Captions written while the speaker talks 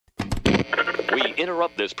We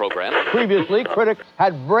interrupt this program. Previously, critics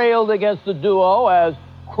had railed against the duo as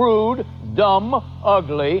crude, dumb,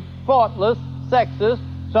 ugly, thoughtless, sexist,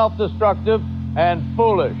 self-destructive, and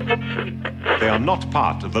foolish. They are not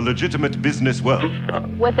part of the legitimate business world.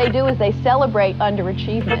 What they do is they celebrate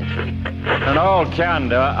underachievement. In all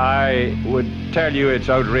candor, I would tell you it's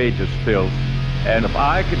outrageous filth. And if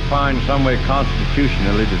I could find some way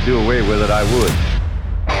constitutionally to do away with it, I would.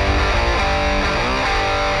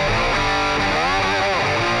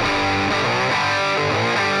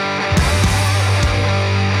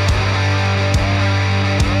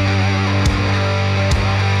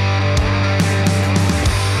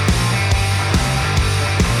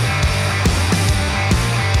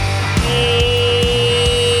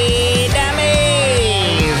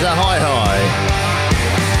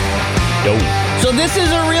 So this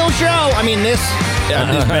is a real show. I mean, this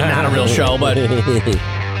has been not a real show, but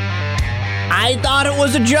I thought it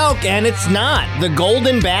was a joke, and it's not. The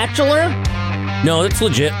Golden Bachelor? No, it's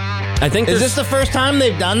legit. I think Is this the first time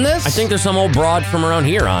they've done this? I think there's some old broad from around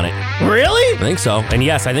here on it. Really? I think so. And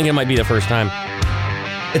yes, I think it might be the first time.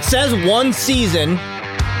 It says one season.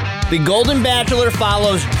 The Golden Bachelor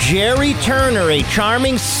follows Jerry Turner, a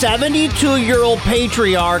charming 72-year-old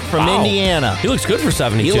patriarch from Indiana. He looks good for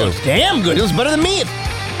 72. He looks damn good. He looks better than me.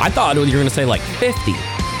 I thought you were going to say like 50.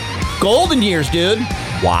 Golden years, dude.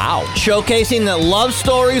 Wow. Showcasing that love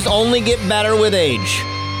stories only get better with age.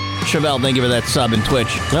 Chevelle, thank you for that sub in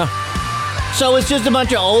Twitch. Yeah. So it's just a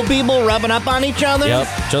bunch of old people rubbing up on each other? Yep.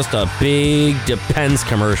 Just a big Depends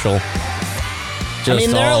commercial. I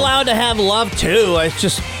mean, they're allowed to have love, too. It's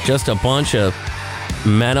just a bunch of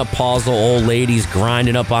menopausal old ladies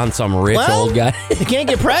grinding up on some rich old guy. You can't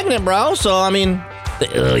get pregnant, bro. So, I mean...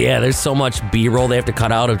 Yeah, there's so much B-roll they have to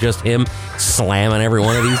cut out of just him slamming every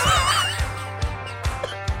one of these.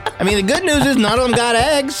 I mean, the good news is none of them got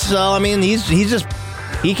eggs. So, I mean, he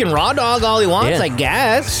can raw dog all he wants, I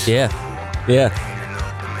guess. Yeah.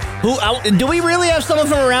 Do we really have someone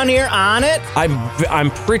from around here on it?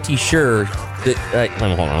 I'm pretty sure...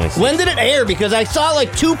 hold on. When did it air? Because I saw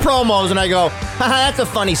like 2 promos and I go, haha, that's a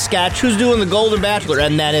funny sketch. Who's doing the Golden Bachelor?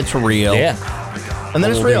 And then it's real. Yeah. And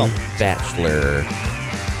then it's real. Bachelor.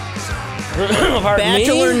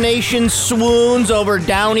 Bachelor Nation swoons over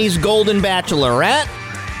Downey's Golden Bachelorette.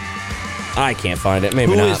 I can't find it.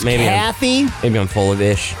 Maybe Who not. is Maybe Kathy? Maybe I'm full of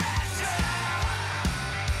ish.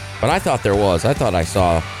 But I thought there was. I thought I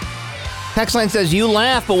saw. Text line says, you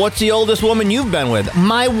laugh, but what's the oldest woman you've been with?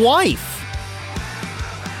 My wife.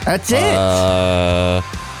 That's it. I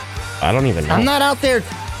don't even know. I'm not out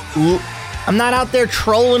there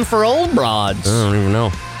trolling for old broads. I don't even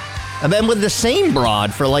know. I've been with the same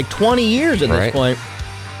broad for like 20 years at this point.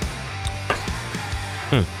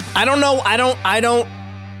 I don't know. I don't.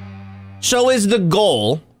 So is the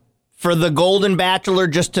goal for the Golden Bachelor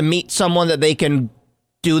just to meet someone that they can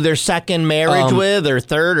do their second marriage with, or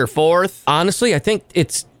third or fourth? Honestly, I think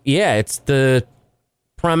it's the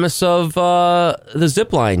premise of the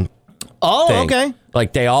zipline. Oh, thing. okay.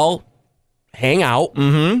 Like they all hang out,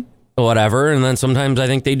 or whatever, and then sometimes I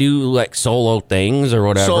think they do like solo things or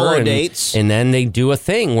whatever, solo dates, and then they do a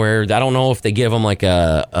thing where I don't know if they give them like he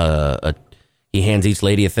hands each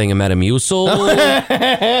lady a thing of Metamucil,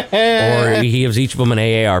 or he gives each of them an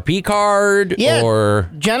AARP card, or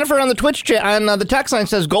Jennifer on the Twitch chat on the text line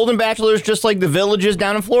says Golden Bachelor is just like the villages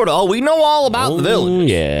down in Florida. Oh, we know all about the villages.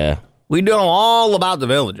 Yeah. We know all about the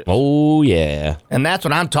villages. Oh, yeah. And that's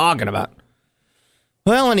what I'm talking about.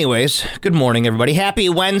 Well, anyways, good morning, everybody. Happy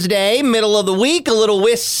Wednesday, middle of the week, a little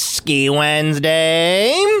whiskey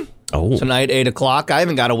Wednesday. Oh. Tonight, 8 o'clock. I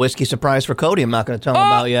haven't got a whiskey surprise for Cody I'm not going to tell him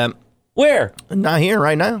about yet. Where? Not here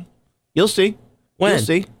right now. You'll see. When? You'll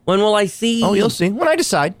see. When will I see? Oh, you'll see. When I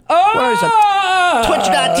decide. Oh! When I decide.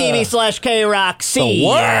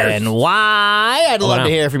 Twitch.tv/KRockCNY. I'd love to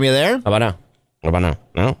hear from you there. How about now? How about now?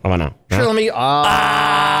 No? How about now? No? Sure, let me...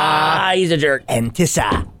 he's a jerk.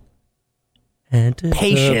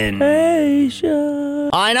 Anticipation.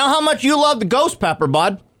 I know how much you love the ghost pepper,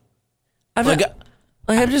 bud. I'm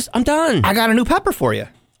done. I got a new pepper for you.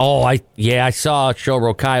 Oh, I saw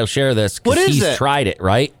Showbro Kyle share this. What is he's it? Tried it,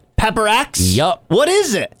 right? Pepper X? Yup. What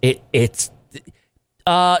is it? It's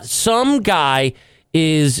some guy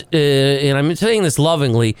is, and I'm saying this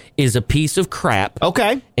lovingly, is a piece of crap.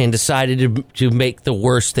 Okay. And decided to make the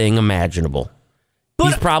worst thing imaginable. But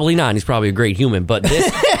he's probably not. He's probably a great human. But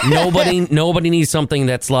this, nobody needs something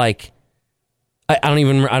that's like, I don't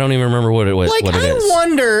even remember what it was. Like, what it is. I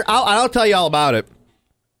wonder. I'll tell you all about it.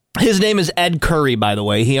 His name is Ed Curry, by the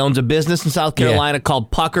way. He owns a business in South Carolina called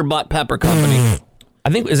Pucker Butt Pepper Company. I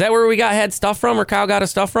think, is that where we had stuff from, or Kyle got his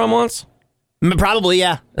stuff from once? Probably,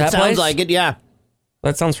 yeah. That sounds place? like it, yeah.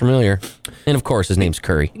 That sounds familiar. And of course, his name's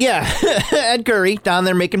Curry. Yeah, Ed Curry down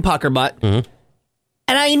there making pucker butt. Mm-hmm.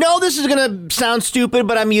 And I know this is going to sound stupid,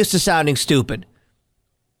 but I'm used to sounding stupid.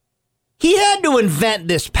 He had to invent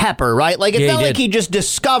this pepper, right? Like, it's Yeah, not he like did. he just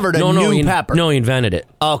discovered a new pepper. No, he invented it.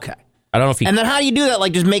 Okay. I don't know if he... And then how do you do that?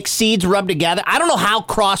 Like, just make seeds rub together? I don't know how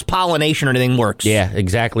cross-pollination or anything works. Yeah,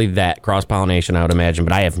 exactly that. Cross-pollination, I would imagine,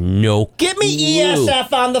 but I have no Get me clue.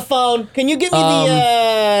 ESF on the phone. Can you get me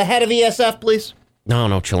the head of ESF, please? No,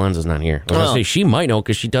 Chilenza's not here. I was gonna say she might know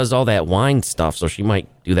because she does all that wine stuff, so she might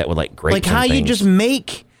do that with like grapes. Like how and you things. just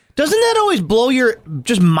make... Doesn't that always blow your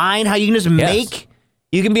just mind how you can just make...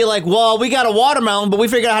 You can be like, well, we got a watermelon, but we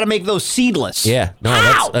figured out how to make those seedless. Yeah,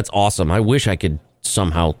 no, that's awesome. I wish I could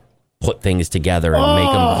somehow put things together and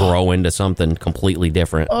make them grow into something completely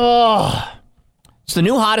different. It's the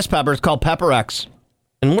new hottest pepper. It's called Pepper X.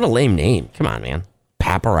 And what a lame name. Come on, man.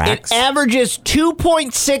 Pepper X. It averages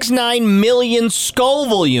 2.69 million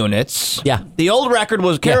Scoville units. Yeah. The old record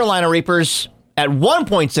was Carolina Reapers at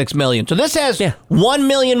 1.6 million. So this has 1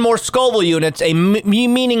 million more Scoville units,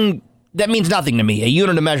 meaning that means nothing to me. A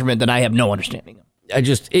unit of measurement that I have no understanding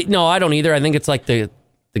of. No, I don't either. I think it's like the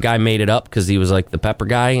guy made it up because he was like the pepper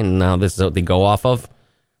guy, and now this is what they go off of.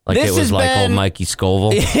 Like This it was has like been- old Mikey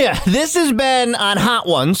Scoville. Yeah, this has been on Hot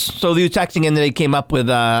Ones. So you texting in that they came up with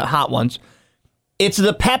Hot Ones. It's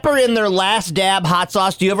the pepper in their last dab hot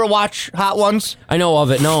sauce. Do you ever watch Hot Ones? I know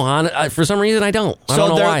of it. No, for some reason I don't. I don't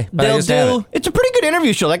know why. But I just have it. It's a pretty good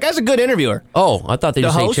interview show. That guy's a good interviewer. Oh, I thought they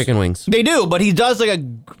just ate host? chicken wings. They do, but he does like a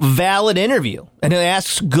valid interview, and he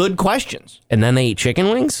asks good questions. And then they eat chicken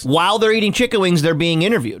wings? While they're eating chicken wings, they're being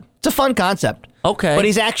interviewed. It's a fun concept. Okay. But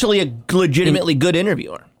he's actually a legitimately good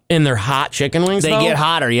interviewer. And they're hot chicken wings, They though? get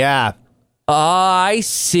hotter, yeah. I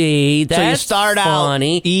see. That's So you start out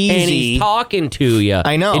funny. easy. And he's talking to you.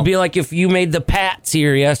 I know. It'd be like if you made the Pats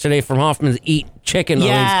here yesterday from Hoffman's eat chicken wings.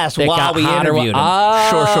 Yes, that while got we hotter. interviewed him. Oh.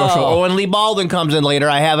 Sure. Or when Lee Baldwin comes in later,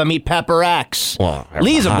 I have him eat Pepper X. Well,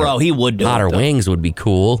 Lee's a hotter- bro. He would do Hotter it, though. wings would be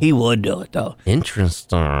cool. He would do it, though.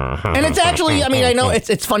 Interesting. And it's actually, I mean, I know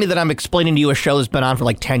it's funny that I'm explaining to you a show that's been on for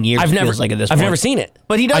like 10 years. I've it never feels like at this I've point. never seen it.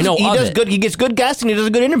 But he does. I know he of does it. good. He gets good guests and he does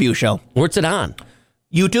a good interview show. Where's it on?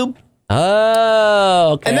 YouTube.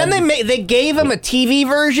 Oh, okay. And then they gave him a TV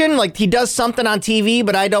version. Like he does something on TV,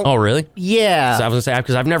 but I don't. Oh, really? Yeah. So I was gonna say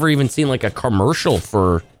because I've never even seen like a commercial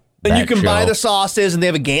for. And that you can show. buy the sauces, and they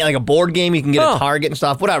have a game, like a board game. You can get Oh. at Target and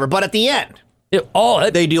stuff, whatever. But at the end,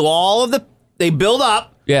 That- they do all of the. They build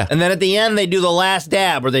up. Yeah. And then at the end, they do the last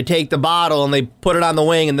dab, where they take the bottle and they put it on the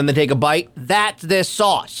wing, and then they take a bite. That's this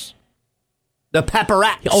sauce. The Pepper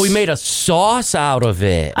X. Oh, he made a sauce out of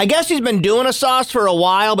it. I guess he's been doing a sauce for a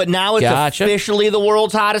while, but now it's Gotcha. officially the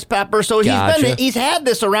world's hottest pepper. So Gotcha. he's had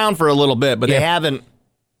this around for a little bit, but Yeah.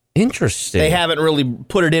 they haven't really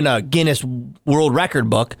put it in a Guinness World Record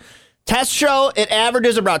book. Tests show it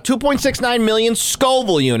averages about 2.69 million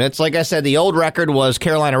Scoville units. Like I said, the old record was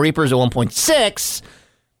Carolina Reapers at 1.6.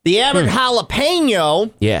 The average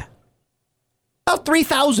jalapeno, Yeah. about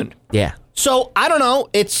 3,000. Yeah. So I don't know.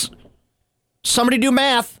 It's somebody do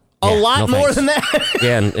math. A Yeah, lot no more thanks. than that.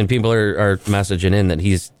 Yeah, and people are messaging in that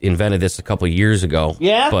he's invented this a couple years ago.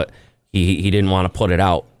 Yeah? But he didn't want to put it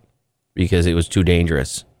out because it was too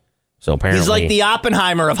dangerous. So apparently He's like the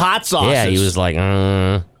Oppenheimer of hot sauces. Yeah, he was like,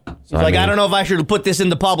 He's like, I don't know if I should put this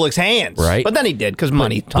into public's hands. Right. But then he did, because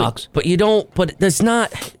money talks. But you don't. But that's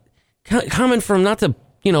not coming from not to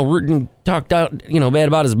root and talk out bad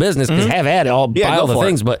about his business because have had all Yeah, buy all go the for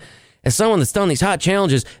things. it. But as someone that's done these hot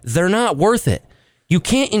challenges, they're not worth it. You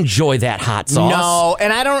can't enjoy that hot sauce. No,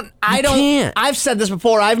 and I don't. can't. I've said this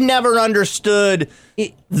before. I've never understood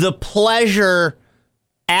the pleasure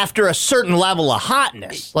after a certain level of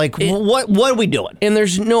hotness. Like, what are we doing? And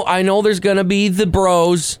I know there's going to be the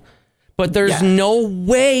bros, but there's no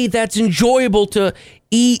way that's enjoyable to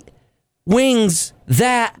eat wings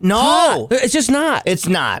that hot. It's just not. It's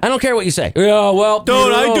not. I don't care what you say. Yeah, well,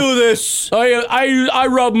 Dude, I do this. I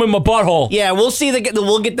rub them in my butthole. Yeah, we'll see.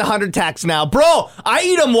 We'll get the 100 texts now. Bro, I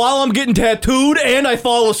eat them while I'm getting tattooed and I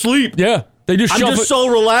fall asleep. Yeah, they just I'm shove just it. so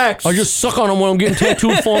relaxed. I just suck on them when I'm getting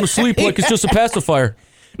tattooed, falling asleep like it's just a pacifier.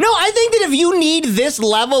 No, I think that if you need this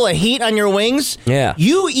level of heat on your wings,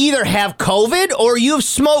 you either have COVID or you've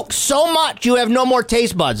smoked so much you have no more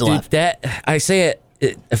taste buds left. I say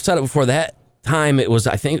it. I've said it before. That time it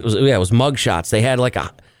was mug shots. They had like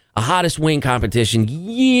a hottest wing competition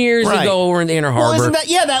years ago over in the Inner Harbor. Well, isn't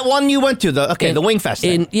that that one you went to the Wing Fest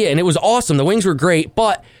thing. And it was awesome. The wings were great,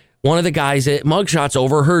 but one of the guys at Mugshots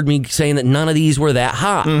overheard me saying that none of these were that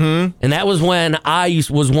hot. Mm-hmm. And that was when I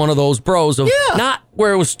was one of those bros of not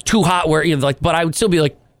where it was too hot, but I would still be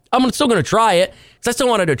like, I'm still going to try it because I still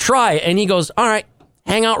wanted to try it. And he goes, all right,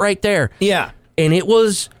 hang out right there. Yeah. And it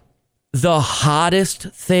was the hottest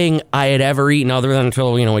thing I had ever eaten other than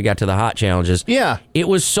until, we got to the hot challenges. Yeah. It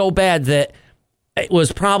was so bad that it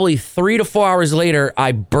was probably 3 to 4 hours later,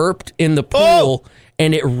 I burped in the pool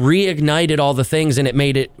and it reignited all the things and it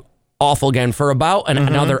made it awful again for about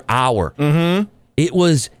another hour. Mm-hmm. It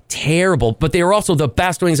was terrible, but they were also the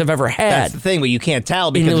best wings I've ever had. That's the thing, but you can't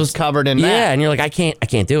tell because it's covered in that. Yeah, and you're like, I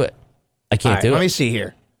can't do it. I can't do it. Let me see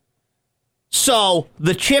here. So,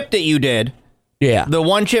 the chip that you did, yeah, the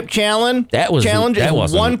one chip challenge is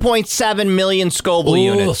 1.7 million Scoville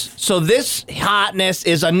units. So this hotness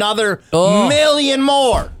is another million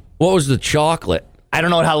more. What was the chocolate? I don't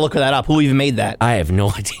know how to look that up. Who even made that? I have no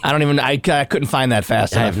idea. I couldn't find that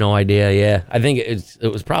fast enough. I have no idea. Yeah, I think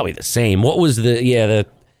it was probably the same. What was I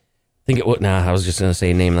think it was. Nah, I was just gonna say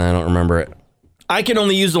a name and I don't remember it. I can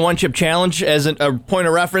only use the one chip challenge as a point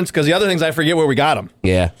of reference because the other things I forget where we got them.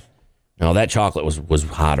 Yeah, no, that chocolate was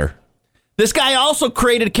hotter. This guy also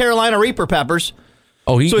created Carolina Reaper peppers.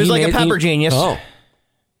 Oh, so he's like a pepper genius. Oh,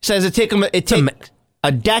 says it takes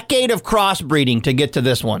a decade of crossbreeding to get to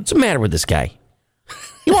this one. What's the matter with this guy?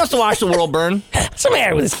 He wants to watch the world burn. What's the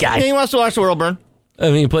matter with this guy? Yeah, he wants to watch the world burn. I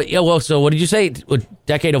mean, but so what did you say? A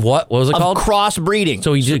decade of what? What was it called? Crossbreeding.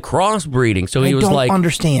 So he did crossbreeding. So he was don't like,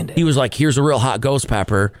 understand it. He was like, here's a real hot ghost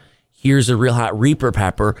pepper. Here's a real hot Reaper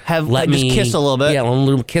pepper. Let me kiss a little bit. Yeah,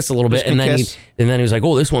 let him kiss a little bit, and then he was like,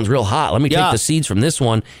 oh, this one's real hot. Let me take the seeds from this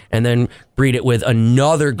one and then breed it with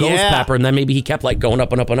another ghost pepper, and then maybe he kept like going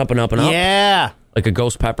up and up and up and up and up. Yeah, like a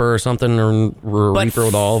ghost pepper or something, or Reaper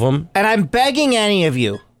with all of them. And I'm begging any of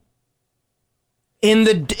you.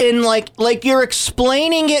 Like you're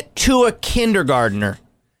explaining it to a kindergartner.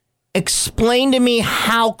 Explain to me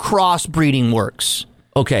how crossbreeding works.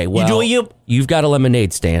 Okay, well, you've got a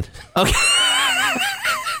lemonade stand. Okay.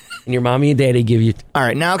 And your mommy and daddy give you... All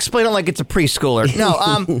right, now explain it like it's a preschooler.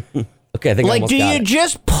 No, okay, I think I almost got it. Do you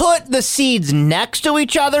just put the seeds next to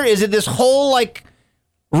each other? Is it this whole,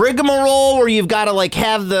 rigmarole where you've got to,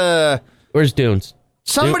 have the... Where's Dunes?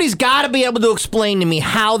 Somebody's got to be able to explain to me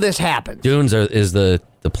how this happens. Dunes is the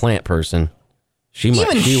plant person. She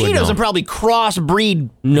doesn't probably crossbreed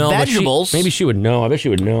vegetables. Maybe she would know. I bet she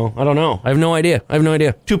would know. I don't know. I have no idea.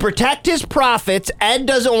 To protect his profits, Ed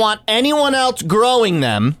doesn't want anyone else growing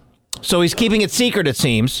them, so he's keeping it secret, it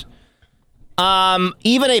seems.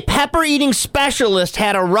 Even a pepper-eating specialist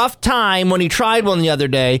had a rough time when he tried one the other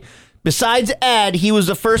day. Besides Ed, he was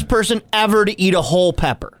the first person ever to eat a whole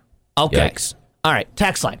pepper. Okay. Yikes. All right,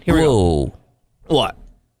 text line. Here we go. What?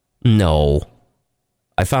 No.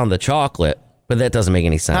 I found the chocolate. But that doesn't make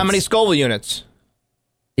any sense. How many Scoville units?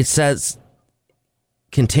 It says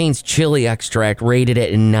contains chili extract rated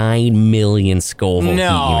at 9 million Scoville heat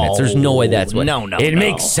units. There's no way that's what. No. It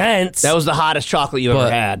makes sense. That was the hottest chocolate you ever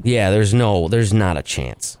had. Yeah, there's not a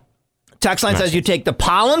chance. Text line says you take the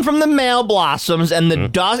pollen from the male blossoms and the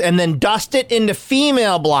dust, and then dust it into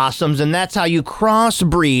female blossoms, and that's how you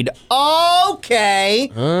crossbreed.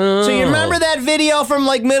 Okay. Oh. So you remember that video from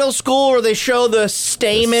middle school where they show the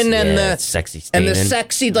stamen and the sexy stamen and the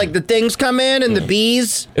sexy the things come in and the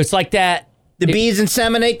bees. It's like that. The bees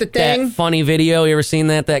inseminate the thing? That funny video, you ever seen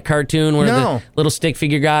that cartoon where the little stick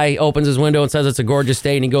figure guy opens his window and says it's a gorgeous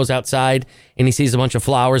day, and he goes outside and he sees a bunch of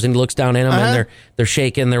flowers and he looks down in them and they're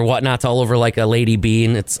shaking their whatnots all over like a lady bee,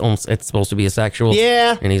 and it's supposed to be asexual.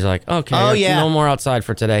 Yeah. And he's like, okay, no more outside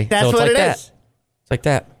for today. That's so what it is. It's like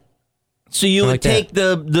that. So you would take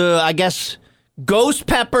the I guess ghost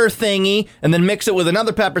pepper thingy and then mix it with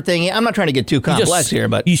another pepper thingy. I'm not trying to get too complex here,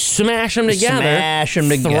 but you smash them together.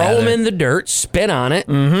 Throw them in the dirt, spit on it.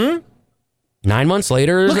 Mm-hmm. 9 months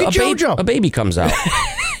later, a baby comes out.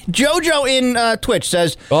 Jojo in Twitch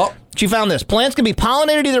says, she found this. Plants can be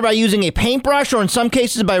pollinated either by using a paintbrush or in some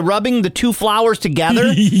cases by rubbing the two flowers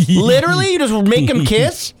together. Literally, you just make them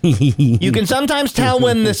kiss. You can sometimes tell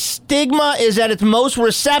when the stigma is at its most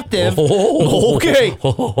receptive. By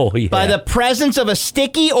the presence of a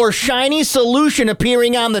sticky or shiny solution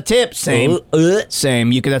appearing on the tip. Same.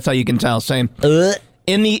 That's how you can tell. Same.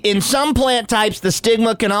 In some plant types, the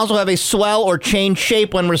stigma can also have a swell or change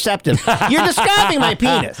shape when receptive. You're describing my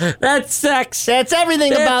penis. That's sex. That's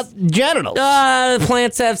everything about genitals.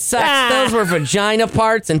 Plants have sex. Those were vagina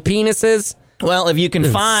parts and penises. Well, if you can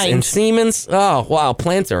find... And semens. Oh, wow.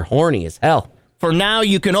 Plants are horny as hell. For now,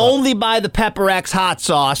 you can only buy the Pepper X hot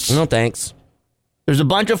sauce. No, thanks. There's a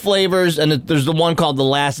bunch of flavors, and there's the one called the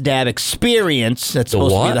Last Dab Experience. That's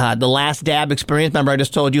supposed to be the Last Dab Experience. Remember, I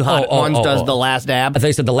just told you Hot Ones does the Last Dab. I thought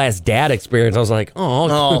you said the Last Dad Experience. I was like,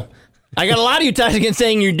 I got a lot of you texting and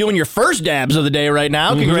saying you're doing your first dabs of the day right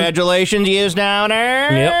now. Congratulations, you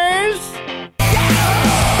downers. Yep.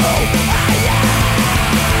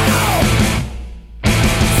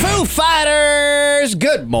 Foo Fighters,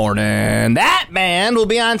 good morning. That band will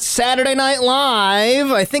be on Saturday Night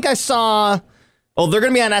Live. I think I saw... Oh, they're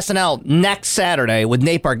going to be on SNL next Saturday with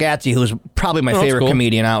Nate Bargatze, who's probably my favorite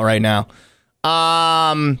comedian out right now.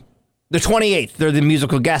 The 28th, they're the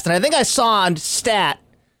musical guest. And I think I saw on Stat,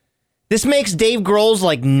 this makes Dave Grohl's,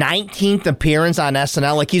 19th appearance on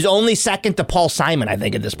SNL. Like, he's only second to Paul Simon, I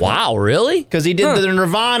think, at this point. Wow, really? Because he did the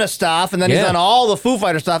Nirvana stuff, and then he's done all the Foo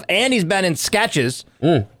Fighter stuff, and he's been in sketches.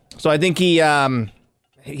 So I think he's,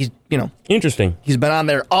 Interesting. he's been on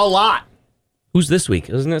there a lot. Who's this week?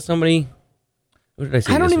 Isn't it somebody? What did I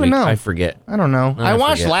say? I don't this even week? know. I forget. I don't know. I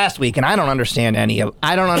watched forget. last week, and I don't understand any of it.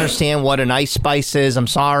 I don't understand what an Ice Spice is. I'm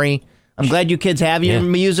sorry. I'm glad you kids have your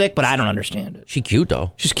music, but I don't understand it. She cute,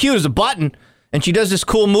 though. She's cute as a button, and she does this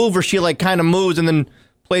cool move where she, kind of moves and then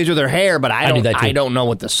plays with her hair, but I do that too. I don't know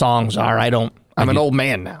what the songs are. I'm an old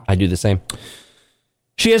man now. I do the same.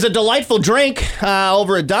 She has a delightful drink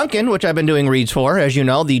over at Dunkin', which I've been doing reads for, as you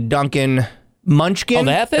know, the Dunkin' Munchkin.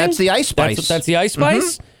 Oh, that thing? That's the Ice Spice. That's the Ice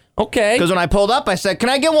Spice? Okay. Because when I pulled up, I said, can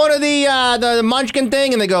I get one of the Munchkin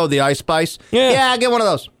thing? And they go, the Ice Spice. Yeah. I'll get one of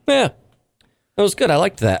those. Yeah. That was good. I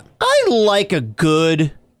liked that. I like a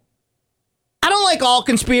good... I don't like all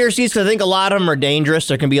conspiracies because I think a lot of them are dangerous.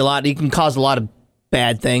 There can be you can cause a lot of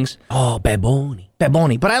bad things. Oh, Baboni.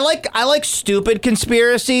 But I like stupid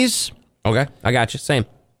conspiracies. Okay. I got you. Same.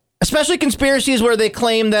 Especially conspiracies where they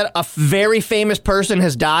claim that a very famous person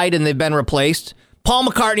has died and they've been replaced. Paul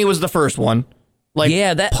McCartney was the first one.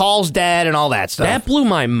 Paul's dad and all that stuff. That blew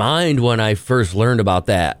my mind when I first learned about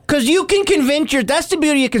that. Because you can that's the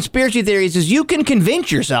beauty of conspiracy theories, is you can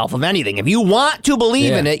convince yourself of anything. If you want to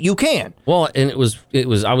believe in it, you can. Well, and it was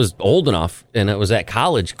I was old enough, and it was that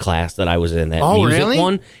college class that I was in, that music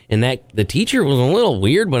one, and the teacher was a little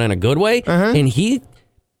weird, but in a good way, and he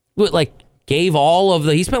gave all of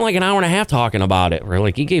he spent an hour and a half talking about it, where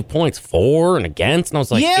he gave points for and against, and I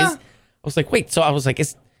was like,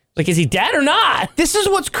 is he dead or not? This is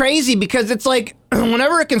what's crazy, because it's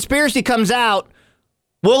whenever a conspiracy comes out,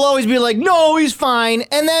 we'll always be like, no, he's fine.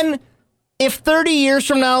 And then if 30 years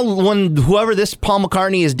from now, when whoever this Paul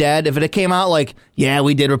McCartney is dead, if it came out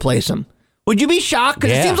we did replace him, would you be shocked?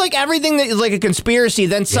 Because it seems like everything that is a conspiracy,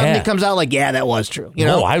 then suddenly comes out that was true. You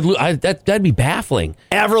know? That'd be baffling.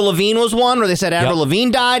 Avril Lavigne was one where they said Avril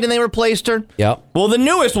Lavigne died and they replaced her. Yep. Well, the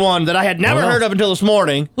newest one that I had never heard of until this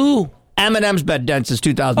morning. Ooh. Eminem's been dead since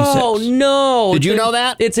 2006. Oh, no. Did you know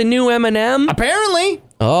that? It's a new Eminem? Apparently.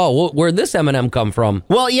 Oh, where'd this Eminem come from?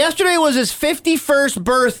 Well, yesterday was his 51st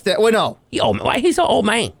birthday. Well, no. He's an old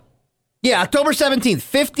man. Yeah, October 17th,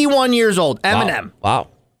 51 years old. Eminem. Wow.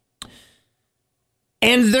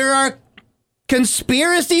 And there are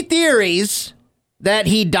conspiracy theories that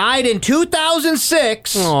he died in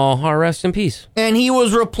 2006. Oh, rest in peace. And he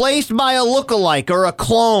was replaced by a lookalike or a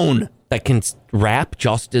clone. That can rap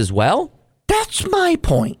just as well? That's my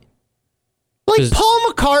point. Paul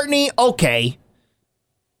McCartney, okay.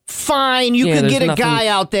 Fine, you could get a guy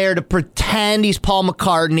out there to pretend he's Paul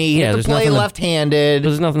McCartney. He had to play left-handed.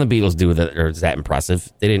 There's nothing the Beatles do that is that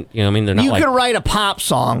impressive. They didn't, they're not You could write a pop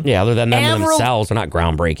song. Yeah, other than them themselves, they're not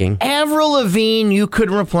groundbreaking. Avril Lavigne, you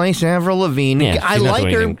could replace Avril Lavigne. Yeah, I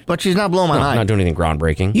like her, but she's not blowing my mind. Not doing anything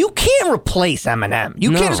groundbreaking. You can't replace Eminem.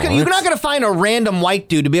 You're not going to find a random white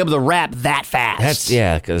dude to be able to rap that fast.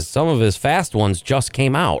 Because some of his fast ones just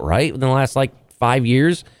came out, right? In the last 5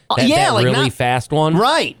 years. That really fast one.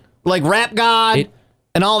 Right. Like Rap God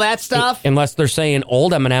and all that stuff. Unless they're saying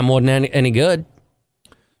old Eminem wasn't any good.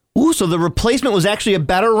 Ooh, so the replacement was actually a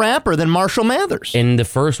better rapper than Marshall Mathers. And the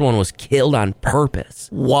first one was killed on purpose.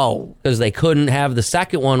 Whoa. Because they couldn't have the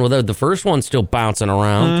second one without the first one still bouncing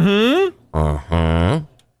around. Mm-hmm. Uh-huh.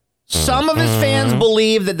 Some of his fans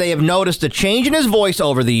believe that they have noticed a change in his voice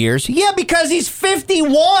over the years. Yeah, because he's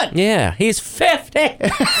 51. Yeah, he's 50.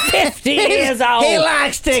 50 years old. He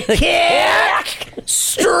likes to kick,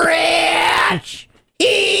 stretch.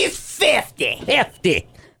 He's 50. 50.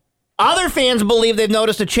 Other fans believe they've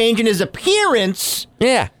noticed a change in his appearance.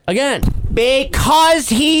 Yeah, again. Because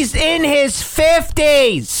he's in his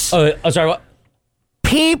 50s. Oh, sorry, what?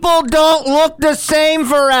 People don't look the same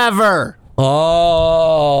forever.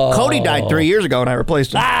 Oh. Cody died 3 years ago and I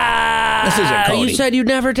replaced him. This isn't Cody. You said you'd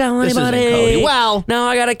never tell anybody. This isn't Cody. Well, now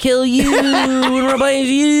I gotta kill you and replace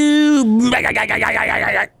you.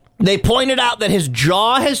 They pointed out that his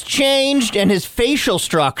jaw has changed and his facial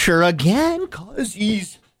structure again because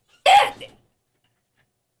he's 50.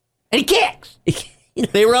 And he kicks.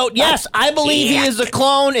 They wrote, yes, I believe he is a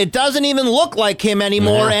clone. It doesn't even look like him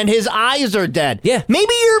anymore, Yeah. and his eyes are dead. Yeah.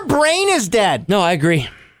 Maybe your brain is dead. No, I agree.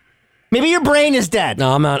 Maybe your brain is dead.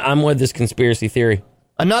 No, I'm with this conspiracy theory.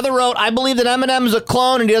 Another wrote, I believe that Eminem is a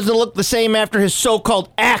clone and he doesn't look the same after his so-called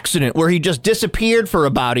accident where he just disappeared for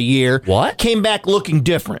about a year. What? Came back looking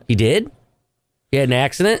different. He did? He had an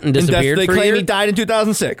accident and disappeared They for a claim year? he died in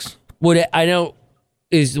 2006. I know.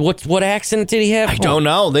 What accident did he have? I don't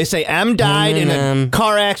know. They say M died in a Eminem.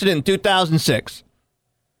 car accident in 2006.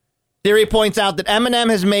 Theory points out that Eminem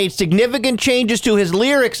has made significant changes to his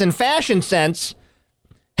lyrics and fashion sense,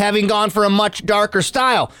 having gone for a much darker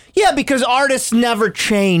style. Yeah, because artists never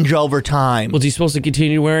change over time. Was he supposed to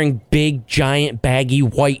continue wearing big, giant, baggy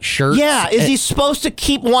white shirts? Yeah, is he supposed to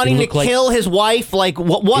keep wanting to Didn't look kill his wife? Like,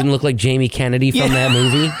 what? Didn't look like Jamie Kennedy from that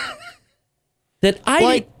movie.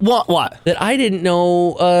 What? That I didn't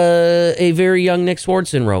know a very young Nick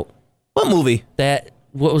Swardson wrote. What movie?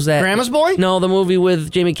 What was that? Grandma's Boy? No, the movie with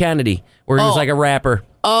Jamie Kennedy, where he was like a rapper.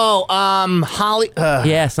 Oh, Holly.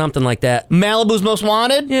 Yeah, something like that. Malibu's Most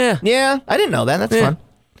Wanted? Yeah. I didn't know that. That's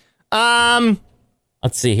fun.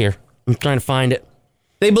 Let's see here. I'm trying to find it.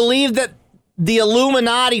 They believe that the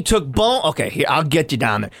Illuminati took bone. Okay, here, I'll get you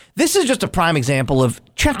down there. This is just a prime example of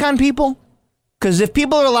check on people. Because if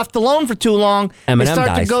people are left alone for too long, Eminem they start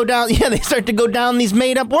dies. to go down. Yeah, they start to go down these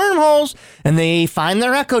made-up wormholes, and they find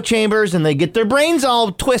their echo chambers, and they get their brains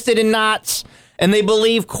all twisted in knots, and they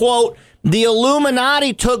believe, quote, the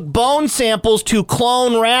Illuminati took bone samples to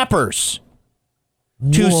clone rappers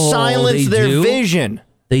to Whoa, silence they their do? vision.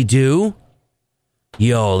 They do?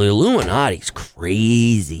 Yo, the Illuminati's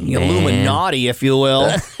crazy, The man. Illuminati, if you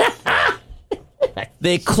will.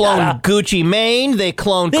 They cloned Gucci Mane. They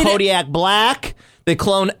cloned Kodiak Black. They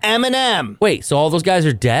cloned Eminem. Wait, so all those guys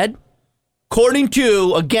are dead? According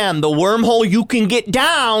to, again, the wormhole you can get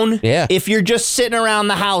down if you're just sitting around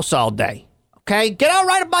the house all day. Okay? Get out,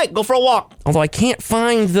 ride a bike, go for a walk. Although I can't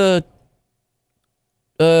find that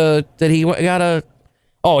he got a...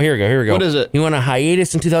 Oh, here we go. What is it? He went on a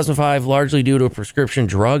hiatus in 2005, largely due to a prescription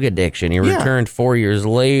drug addiction. He returned 4 years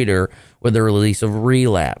later with the release of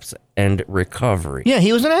Relapse and Recovery. Yeah,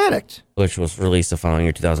 he was an addict. Which was released the following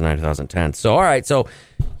year, 2009-2010. So, all right, so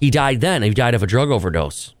he died then. He died of a drug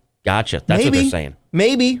overdose. Gotcha. That's what they're saying.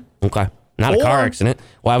 Maybe. Okay. Not a car accident.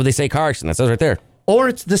 Why would they say car accident? That says right there. Or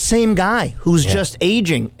it's the same guy who's just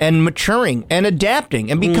aging and maturing and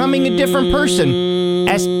adapting and becoming a different person,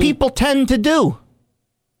 as people tend to do.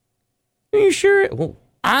 Are you sure? Well,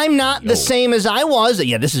 I'm not the same as I was.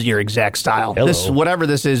 Yeah, this is your exact style. Hello. This, whatever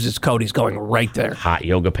this is Cody's going right there. hot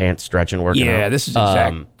yoga pants, stretching, working out. Yeah, this is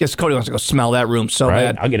exact. Guess Cody wants to go smell that room so Right?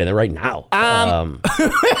 bad. I'll get in there right now.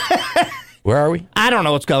 Where are we? I don't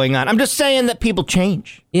know what's going on. I'm just saying that people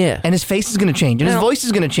change. Yeah. And his face is going to change, and his voice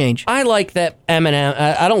is going to change. I like that Eminem.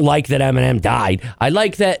 I don't like that Eminem died. I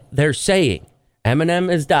like that they're saying Eminem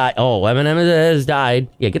has died. Oh, Eminem has died.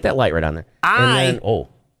 Yeah, get that light right on there.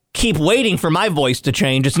 Keep waiting for my voice to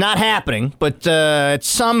change. It's not happening, but at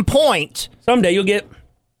some point, someday you'll get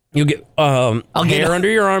hair under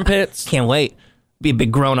your armpits. Can't wait. Be a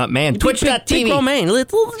big grown-up man. Twitch.tv. Big grown man.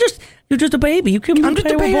 You're just a baby. You can. I'm just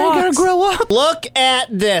a baby. I gotta grow up. Look at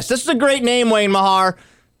this. This is a great name, Wayne Mahar.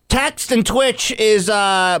 Text and Twitch is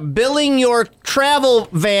billing your travel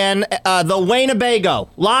van the Waynebago.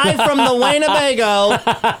 Live from the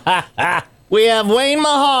Waynebago. We have Wayne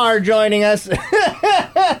Mahar joining us.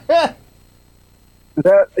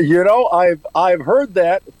 I've heard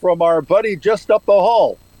that from our buddy just up the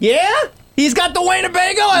hall. Yeah? He's got the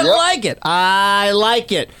Waynebago? I like it. I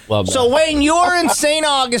like it. Love that. So, Wayne, you're in St.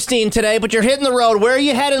 Augustine today, but you're hitting the road. Where are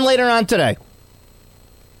you heading later on today?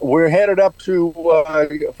 We're headed up to,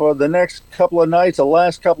 for the next couple of nights, the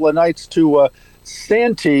last couple of nights, to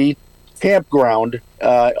Santee Campground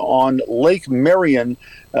on Lake Marion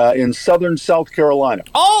in southern South Carolina.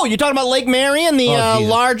 Oh, you're talking about Lake Marion, the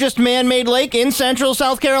largest man-made lake in central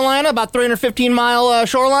South Carolina, about 315-mile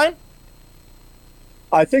shoreline?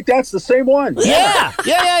 I think that's the same one. Yeah.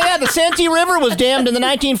 The Santee River was dammed in the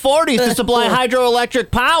 1940s to supply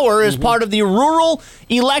hydroelectric power as part of the rural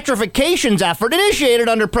electrifications effort initiated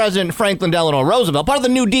under President Franklin Delano Roosevelt, part of the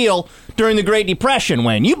New Deal during the Great Depression,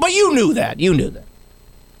 Wayne. But you knew that. You knew that.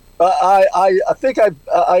 I think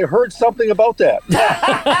I heard something about that.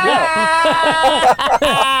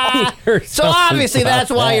 So obviously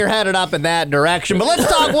that's why you're headed up in that direction. But let's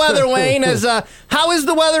talk weather, Wayne. How is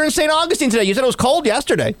the weather in St. Augustine today? You said it was cold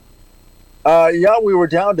yesterday. We were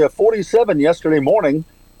down to 47 yesterday morning,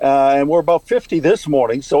 and we're about 50 this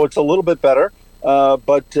morning, so it's a little bit better.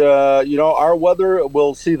 But our weather,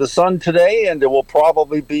 we'll see the sun today, and it will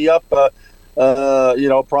probably be up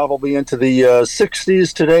probably into the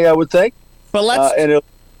 60s today, I would think. But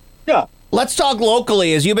yeah. Let's talk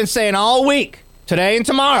locally, as you've been saying all week. Today and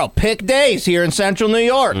tomorrow, pick days here in central New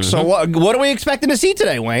York. Mm-hmm. So what are we expecting to see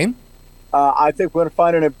today, Wayne? I think we're going to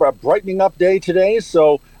find a brightening up day today.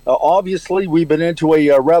 So obviously we've been into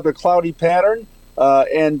a rather cloudy pattern.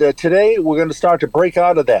 And today we're going to start to break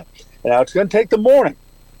out of that. Now it's going to take the morning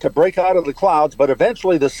to break out of the clouds, but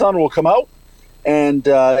eventually the sun will come out and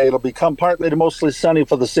it'll become partly to mostly sunny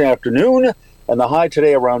for this afternoon. And the high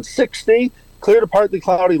today around 60. Clear to partly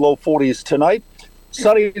cloudy, low 40s tonight.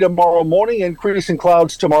 Sunny tomorrow morning, increasing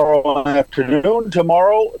clouds tomorrow afternoon.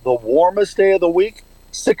 Tomorrow, the warmest day of the week,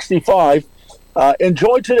 65.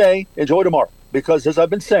 Enjoy today, enjoy tomorrow, because as I've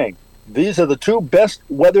been saying, these are the two best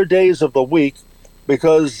weather days of the week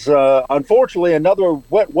because, unfortunately, another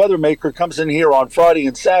wet weather maker comes in here on Friday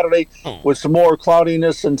and Saturday with some more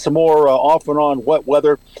cloudiness and some more off and on wet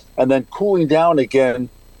weather, and then cooling down again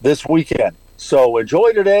this weekend. So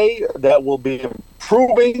enjoy today. That will be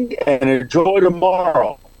improving, and enjoy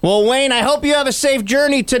tomorrow. Well, Wayne, I hope you have a safe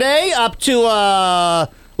journey today up to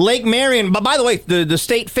Lake Marion. But by the way, the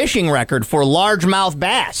state fishing record for largemouth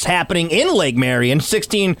bass happening in Lake Marion,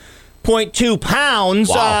 16.2 pounds.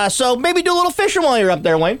 Wow. So maybe do a little fishing while you're up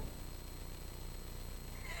there, Wayne.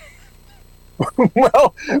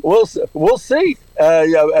 Well, we'll see.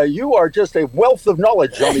 You are just a wealth of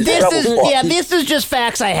knowledge on these travel spots. This is just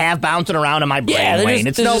facts I have bouncing around in my brain, Wayne.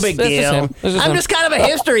 It's no big deal. I'm just kind of a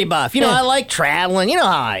history buff. I like traveling. You know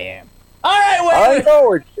how I am. All right, Wayne. I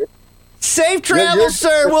know it. Safe travels,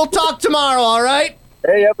 sir. We'll talk tomorrow, all right?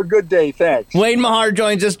 Hey, have a good day. Thanks. Wayne Mahar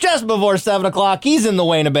joins us just before 7 o'clock. He's in the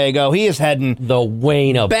Winnebago. He is heading The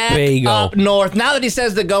Winnebago. back up north. Now that he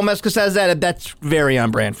says that Gomez says that, that's very on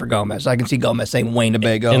brand for Gomez. I can see Gomez saying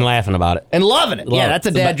Winnebago. And laughing about it. And loving it. Yeah, that's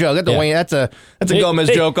a dad joke. That's a Wayne. That's a Gomez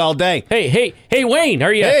joke all day. Hey, Wayne,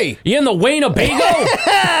 are you? Hey. You in the Winnebago?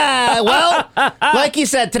 Well, like you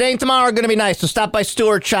said, today and tomorrow are going to be nice. So stop by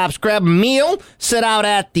Stewart Shops, grab a meal, sit out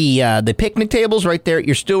at the picnic tables right there at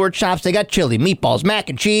your Stewart Shops. They got chili, meatballs, mac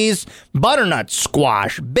and cheese, butternut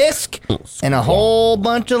squash, bisque, and a whole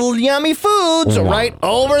bunch of yummy foods right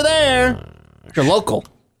over there at your local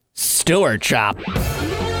Stewart Shop.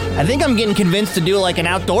 I think I'm getting convinced to do like an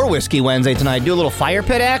outdoor whiskey Wednesday tonight. Do a little fire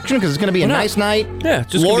pit action because it's going to be a nice night. Yeah,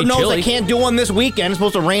 it's just Lord gonna be knows chilly. I can't do one this weekend. It's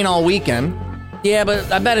supposed to rain all weekend. Yeah, but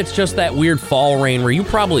I bet it's just that weird fall rain where you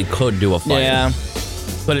probably could do a fire. Yeah.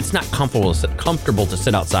 But it's not comfortable to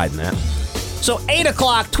sit outside in that. So 8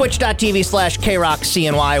 o'clock,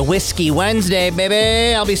 twitch.tv/KRockCNY, Whiskey Wednesday,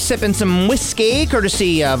 baby. I'll be sipping some whiskey,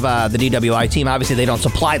 courtesy of the DWI team. Obviously, they don't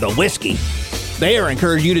supply the whiskey. They are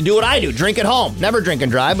encouraging you to do what I do, drink at home. Never drink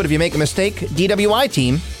and drive, but if you make a mistake, DWI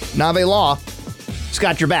team, Nave Law, it's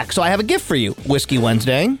got your back. So I have a gift for you, Whiskey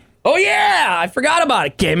Wednesday. Oh, yeah! I forgot about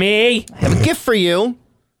it, Kimmy! I have a gift for you.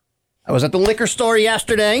 I was at the liquor store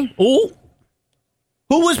yesterday. Ooh.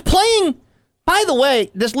 Who was playing... By the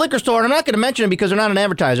way, this liquor store, and I'm not going to mention it because they're not an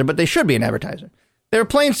advertiser, but they should be an advertiser. They were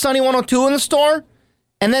playing Sunny 102 in the store,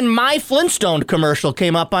 and then My Flintstone commercial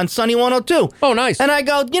came up on Sunny 102. Oh, nice. And I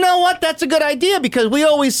go, you know what? That's a good idea because we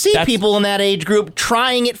always see people in that age group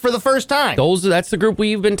trying it for the first time. That's the group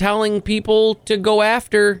we've been telling people to go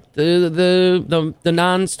after, the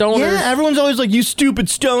non-stoners. Yeah, everyone's always like, you stupid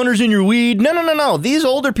stoners in your weed. No. These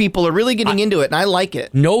older people are really getting into it, and I like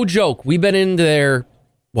it. No joke. We've been in there,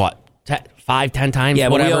 5-10 times, yeah,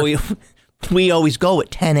 whatever. We always go at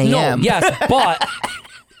 10 a.m. No, yes, but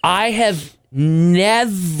I have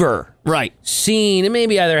never seen, and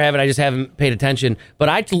maybe either I just haven't paid attention, but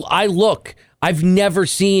I've never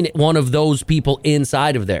seen one of those people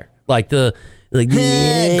inside of there.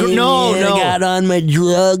 No. Got on my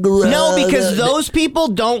drug rug. No, because those people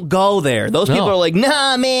don't go there. Those people are like,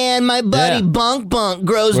 nah, man, my buddy Bunk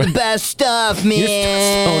grows the best stuff,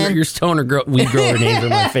 man. Your stoner weed grower names are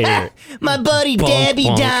my favorite. My buddy Dabby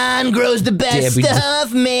Don grows the best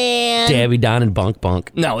stuff, man. Dabby Don and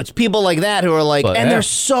Bunk. No, it's people like that who are like, they're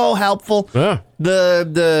so helpful. Yeah.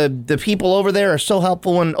 The people over there are so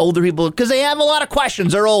helpful when older people, because they have a lot of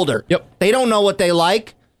questions. They're older. Yep. They don't know what they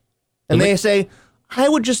like. And they say, I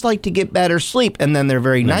would just like to get better sleep. And then they're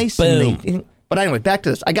very nice. But anyway, back to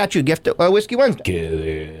this. I got you a gift at Whiskey Wednesday.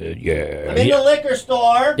 Good, yeah. I'm in the liquor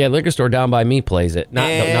store. Yeah, liquor store down by me plays it. Not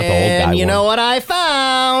the old guy And you one. know what I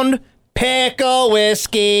found? Pickle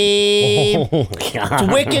whiskey. Oh,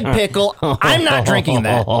 It's wicked pickle. I'm not drinking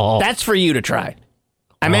that. That's for you to try.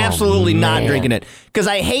 I'm absolutely not drinking it. Because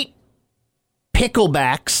I hate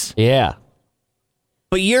picklebacks. Yeah.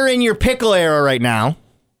 But you're in your pickle era right now.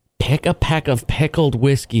 Pick a pack of pickled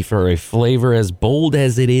whiskey for a flavor as bold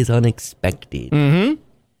as it is unexpected. Mm-hmm.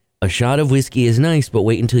 A shot of whiskey is nice, but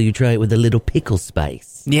wait until you try it with a little pickle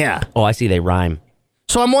spice. Yeah. Oh, I see. They rhyme.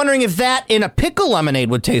 So I'm wondering if that in a pickle lemonade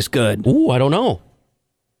would taste good. Ooh, I don't know.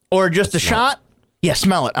 Or just a shot. Yeah,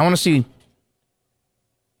 smell it. I want to see.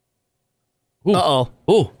 Ooh. Uh-oh.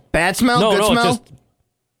 Ooh. Bad smell? No, Good no, smell? just...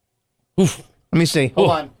 Oof. Let me see.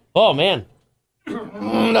 Hold on. Oh, man.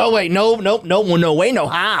 No, wait. No way, no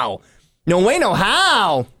how. No way, no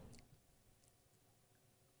how.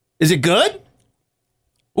 Is it good?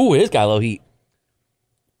 Ooh, it is got low heat.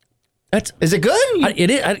 Is it good?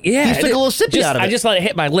 It is. Yeah. You took a little sippy out of it. I just let it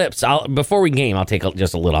hit my lips. Before we game, I'll take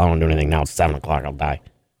just a little. I don't do anything now. It's 7 o'clock. I'll die.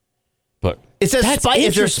 But it says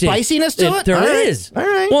is there spiciness to it? There is. All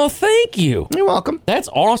right. Well, thank you. You're welcome. That's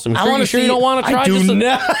awesome. I want to sure you don't want to try. I do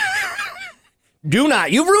not. Do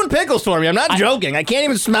not. You've ruined pickles for me. I'm not joking. I can't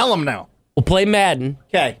even smell them now. We'll play Madden.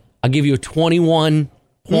 Okay. I'll give you a 21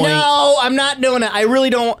 point. No, I'm not doing it. I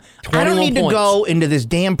really don't. I don't need to go into this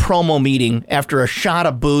damn promo meeting after a shot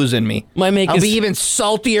of booze in me. Might make I'll be even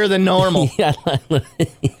saltier than normal. Yeah,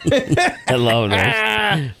 I love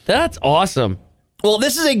that. That's awesome. Well,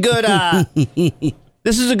 this is a good.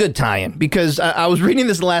 This is a good tie-in because I was reading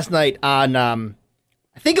this last night on.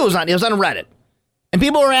 I think it was on Reddit, and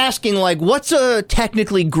people were asking like, "What's a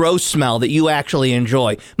technically gross smell that you actually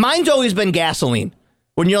enjoy?" Mine's always been gasoline.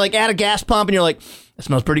 When you're like at a gas pump and you're like, "It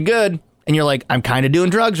smells pretty good," and you're like, "I'm kind of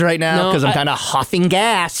doing drugs right now because I'm kind of huffing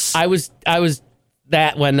gas." I was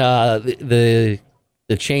that when the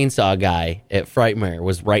chainsaw guy at Frightmare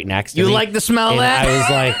was right next to me. You like the smell of that? I was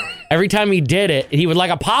like, every time he did it, he would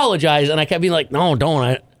like apologize, and I kept being like, "No, don't.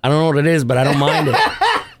 I don't know what it is, but I don't mind it."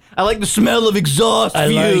 I like the smell of exhaust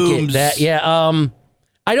fumes. Like it.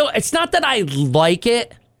 I don't. It's not that I like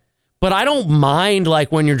it, but I don't mind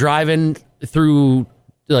like when you're driving through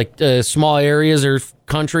like small areas or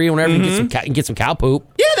country, or whenever you get some cow poop.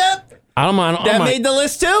 Yeah, I don't mind. That made the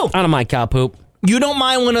list too. I don't mind cow poop. You don't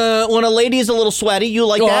mind when a lady's a little sweaty. You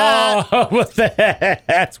like that. Oh,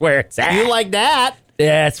 that's where it's at. You like that.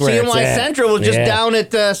 That's where it's CNY at. Central was just down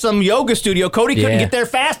at some yoga studio. Cody couldn't get there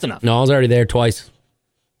fast enough. No, I was already there twice.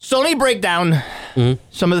 So let me break down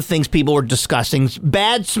some of the things people were discussing.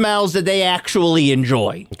 Bad smells that they actually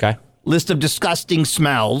enjoy. Okay. List of disgusting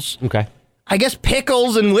smells. Okay. I guess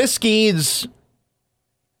pickles and whiskey is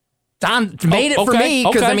made it for me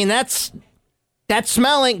because I mean that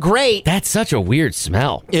smell ain't great. That's such a weird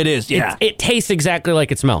smell. It is, yeah. It tastes exactly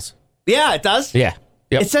like it smells. Yeah, it does. Yeah.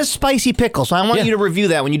 Yep. It says spicy pickle, so I want you to review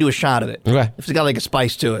that when you do a shot of it. Okay. If it's got like a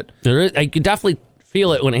spice to it. There is. I could definitely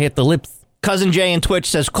feel it when it hit the lips. Cousin Jay in Twitch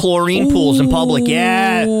says chlorine pools in public.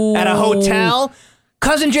 Yeah, at a hotel.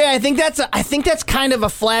 Cousin Jay, I think that's kind of a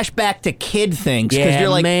flashback to kid things because you're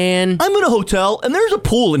like, man, I'm in a hotel and there's a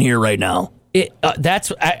pool in here right now.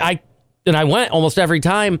 I went almost every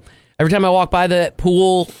time. Every time I walk by the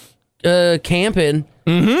pool camping,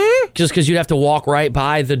 just because you'd have to walk right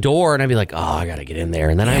by the door, and I'd be like, oh, I gotta get in there,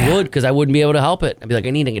 and then I would because I wouldn't be able to help it. I'd be like, I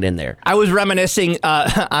need to get in there. I was reminiscing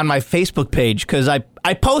on my Facebook page because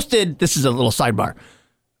I posted. This is a little sidebar.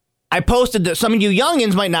 I posted that some of you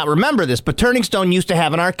youngins might not remember this, but Turning Stone used to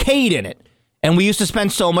have an arcade in it, and we used to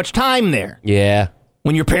spend so much time there. Yeah.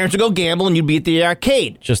 When your parents would go gamble and you'd be at the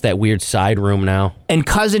arcade. Just that weird side room now. And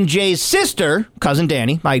Cousin Jay's sister, Cousin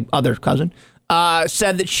Danny, my other cousin,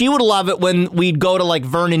 said that she would love it when we'd go to like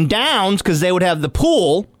Vernon Downs because they would have the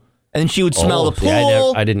pool and she would smell the pool.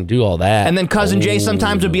 Yeah, I didn't do all that. And then Cousin Jay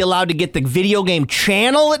sometimes would be allowed to get the video game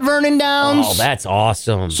channel at Vernon Downs. Oh, that's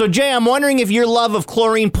awesome. So Jay, I'm wondering if your love of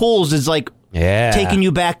chlorine pools is like taking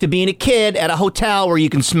you back to being a kid at a hotel where you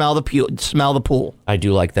can smell the pool. I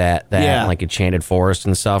do like that. That like Enchanted Forest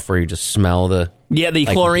and stuff where you just smell the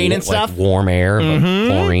chlorine and stuff. Like warm air, but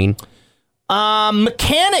chlorine.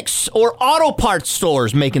 Mechanics or auto parts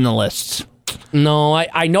stores making the lists. No,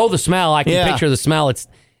 I know the smell. I can picture the smell. It's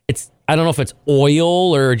I don't know if it's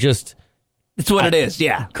oil or just it's what it is.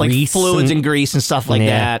 Yeah, like grease fluids and grease and stuff like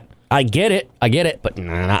that. I get it, but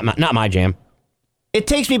not my jam. It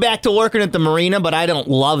takes me back to working at the marina, but I don't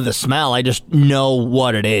love the smell. I just know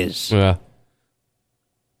what it is. Yeah.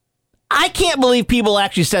 I can't believe people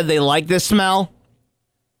actually said they like this smell.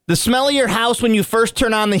 The smell of your house when you first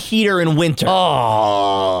turn on the heater in winter.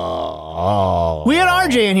 Oh. We had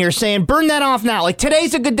RJ in here saying, burn that off now. Like,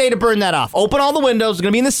 today's a good day to burn that off. Open all the windows. It's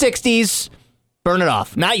going to be in the 60s. Burn it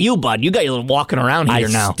off. Not you, bud. You got your little walking around here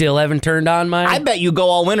now. I still haven't turned on mine. I bet you go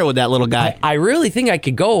all winter with that little guy. I really think I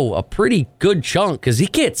could go a pretty good chunk because he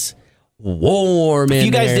gets warm in there, If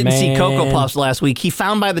you guys didn't see Cocoa Puffs last week, he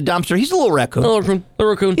found by the dumpster. He's a little raccoon. A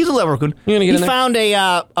raccoon. He's a little raccoon. He found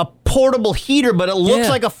a portable heater, but it looks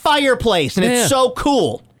like a fireplace, and it's so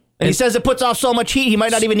cool. And he says it puts off so much heat, he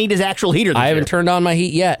might not even need his actual heater. I haven't turned on my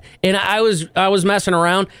heat yet. And I was messing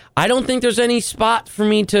around. I don't think there's any spot for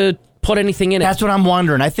me to put anything in it. That's what I'm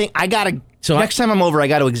wondering. I think I got to, next time I'm over, I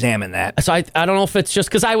got to examine that. So I don't know if it's just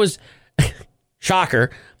because I was,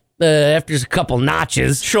 shocker, after a couple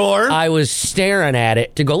notches. Sure. I was staring at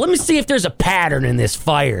it to go, let me see if there's a pattern in this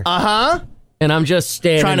fire. Uh-huh. And I'm just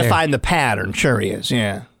standing trying to there. find the pattern. Sure he is,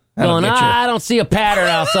 yeah. Going, I don't see a pattern,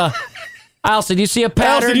 Elsa. Elsa, do you see a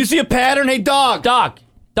pattern? Elsa, do you see a pattern? Hey, dog. Dog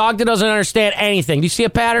that doesn't understand anything. Do you see a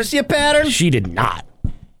pattern? See a pattern? She did not.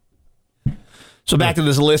 So back to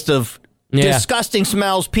this list of disgusting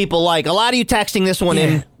smells people like. A lot of you texting this one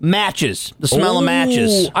in matches. The smell of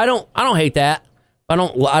matches. I don't hate that.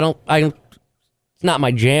 It's not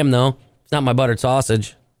my jam though. It's not my buttered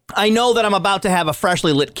sausage. I know that I'm about to have a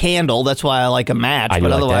freshly lit candle. That's why I like a match. I but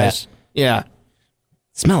do like otherwise, that.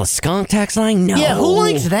 Smell a skunk text line? No. Yeah, who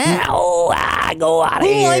likes that? No, go out of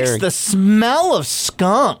here. Who likes the smell of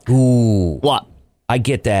skunk? Ooh. What? I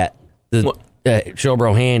get that. The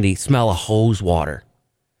Showbro Handy, smell of hose water.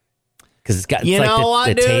 Because it's got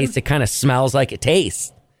the taste. It kind of smells like it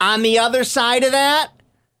tastes. On the other side of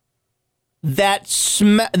that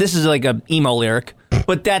smell, this is like a emo lyric,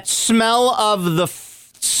 but that smell of the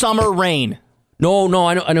summer rain. No,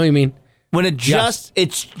 I know what you mean. When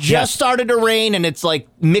it's just started to rain and it's like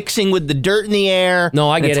mixing with the dirt in the air. No,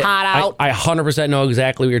 I get it. It's hot out. I 100% know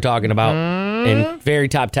exactly what you're talking about. And very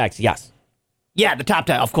top text, yes. Yeah, the top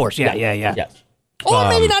 10, of course. Yeah. Yes. Or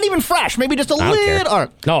maybe not even fresh. Maybe just a little.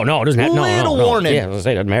 No, it doesn't have little warning. Yeah, I was gonna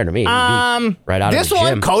say, it doesn't matter to me. Right out this of the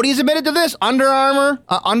one, gym. Cody's admitted to this.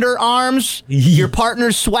 Underarms, your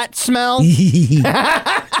partner's sweat smell.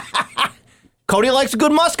 Cody likes a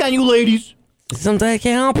good musk on you ladies. Sometimes I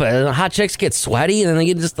can't help it. Hot chicks get sweaty and then they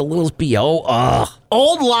get just a little BO. Ugh.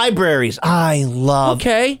 Old libraries. I love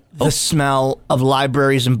the smell of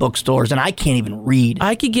libraries and bookstores, and I can't even read.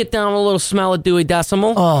 I could get down a little smell of Dewey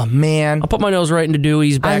Decimal. Oh, man. I'll put my nose right into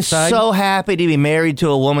Dewey's backside. I'm so happy to be married to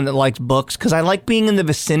a woman that likes books, because I like being in the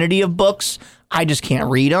vicinity of books. I just can't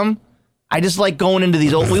read them. I just like going into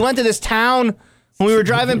these old... We went to this town when we were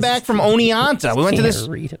driving back from Oneonta. We went to this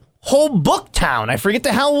whole book town. I forget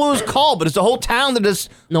the hell what it was called, but it's a whole town that is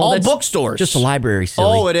all bookstores. Just a library, silly.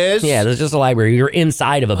 Oh, it is? Yeah, there's just a library. You're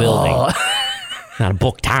inside of a building. Not a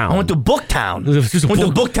book town. I went to Booktown. Went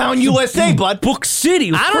to Booktown, USA, bud. Book City.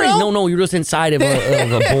 It was I don't crazy. know. No, you're just inside of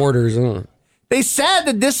the borders. They said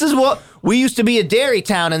that this is what... We used to be a dairy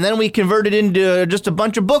town, and then we converted into just a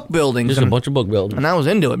bunch of book buildings. Just a bunch of book buildings. And I was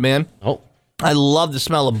into it, man. Oh. I love the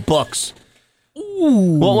smell of books.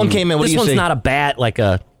 Ooh. What one came in? What do you This see? one's not a bad, like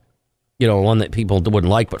a... one that people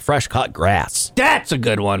wouldn't like, but fresh cut grass. That's a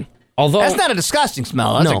good one. Although that's not a disgusting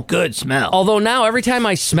smell. That's a good smell. Although now every time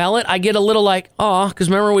I smell it, I get a little like, because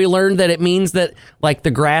remember we learned that it means that like the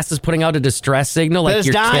grass is putting out a distress signal, like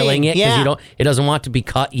you're killing it because it doesn't want to be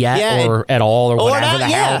cut yet or at all or whatever the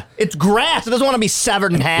hell. It's grass. It doesn't want to be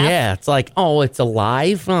severed in half. Yeah, it's like, it's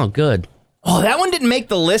alive. Oh, good. Oh, that one didn't make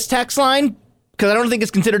the list text line because I don't think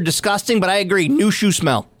it's considered disgusting, but I agree. New shoe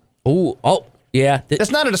smell. Oh. Yeah.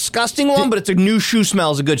 That's not a disgusting one, but it's a new shoe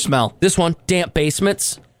smell is a good smell. This one, damp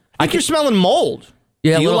basements. I think you're smelling mold.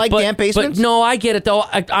 Yeah, do you like damp basements? But no, I get it, though.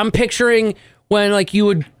 I'm picturing when, like, you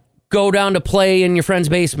would go down to play in your friend's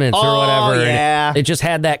basements or whatever. Yeah. And it just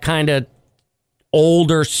had that kind of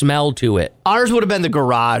older smell to it. Ours would have been the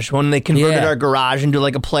garage when they converted our garage into,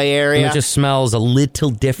 like, a play area. And it just smells a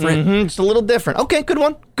little different. Mm-hmm, it's a little different. Okay, good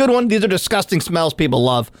one. Good one. These are disgusting smells people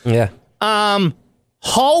love. Yeah.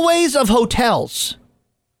 Hallways of hotels.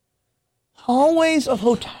 Hallways of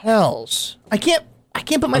hotels. I can't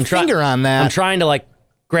put my finger on that. I'm trying to like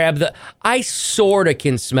grab the... I sort of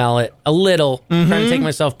can smell it a little. I'm trying to take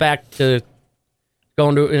myself back to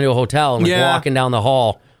going into a hotel and walking down the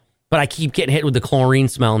hall. But I keep getting hit with the chlorine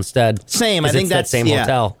smell instead. Same. I think that's that same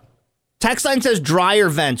hotel. Text line says dryer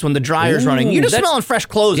vents when the dryer's running. You're just smelling fresh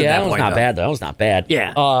clothes at that point. Yeah, that was not bad, though. That was not bad.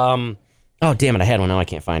 Yeah. Oh, damn it. I had one. Now I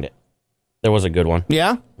can't find it. There was a good one.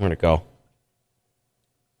 Yeah? Where'd it go?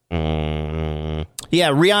 Yeah,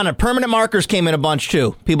 Rihanna, permanent markers came in a bunch,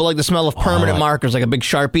 too. People like the smell of permanent markers, like a big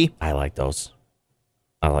Sharpie. I like those.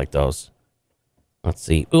 Let's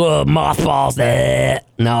see. Ugh, mothballs.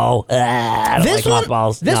 No. I don't like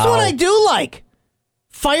mothballs. This one I do like.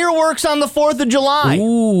 Fireworks on the 4th of July.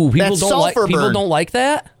 Ooh, people don't like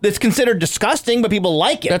that? It's considered disgusting, but people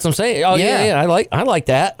like it. That's what I'm saying. Oh, yeah. I like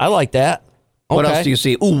that. What else do you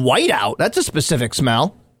see? Ooh, whiteout. That's a specific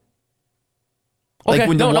smell. Okay, like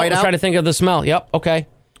when the whiteout. I'm trying to think of the smell. Yep, okay.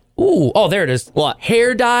 Ooh, there it is. What?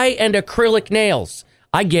 Hair dye and acrylic nails.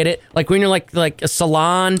 I get it. Like when you're like a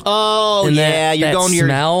salon. Oh, and yeah. You're that going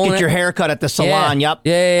to get your hair cut at the salon. Yeah. Yep.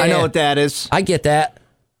 Yeah. I know what that is. I get that.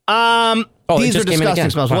 These are disgusting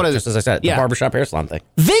smells. What is just it? as I said, the barbershop hair salon thing.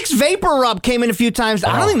 Vicks Vapor Rub came in a few times.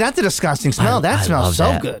 I don't think that's a disgusting smell. That smells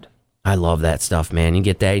so good. I love that stuff, man. You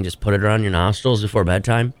get that and just put it around your nostrils before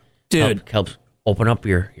bedtime. Dude. Helps open up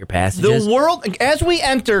your passages. The world, as we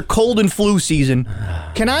enter cold and flu season,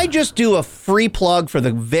 can I just do a free plug for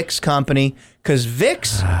the Vicks company? Because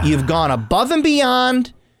Vicks, you've gone above and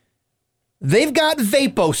beyond. They've got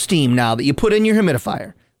Vapo Steam now that you put in your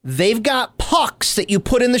humidifier. They've got pucks that you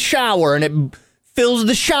put in the shower, and it fills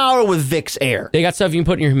the shower with Vicks air. They got stuff you can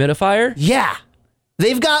put in your humidifier? Yeah.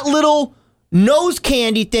 They've got little nose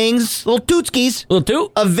candy things, little tootskis. Little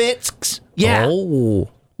toot? Of Vicks. Yeah. Oh.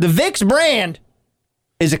 The Vicks brand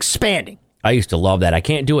is expanding. I used to love that. I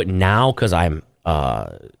can't do it now because I'm,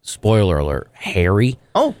 spoiler alert, hairy.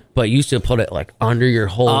 Oh. But you used to put it like under your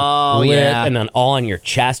whole lip and then all on your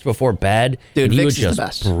chest before bed. Dude, and you Vicks would is just the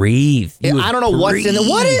best. breathe. I don't know what's in it.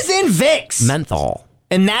 What is in Vicks? Menthol.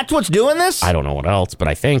 And that's what's doing this? I don't know what else, but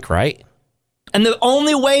I think, right? And the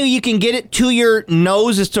only way you can get it to your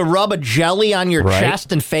nose is to rub a jelly on your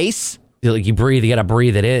chest and face? You breathe, you gotta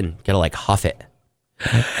breathe it in. You gotta like huff it.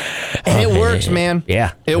 And it works, man.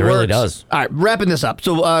 Yeah, it works. really does. All right, wrapping this up.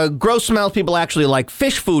 So, gross smells people actually like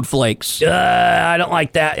fish food flakes. I don't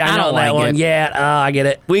like that. I know don't that like one. it. Yeah, I get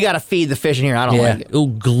it. We got to feed the fish in here. I don't like it. Oh,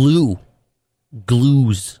 glue.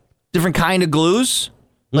 Glues. Different kind of glues?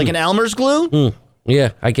 Like an Elmer's glue?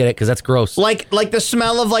 Yeah, I get it, because that's gross. Like the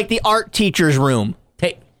smell of like the art teacher's room.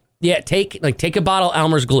 Take a bottle of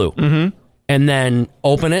Elmer's glue, and then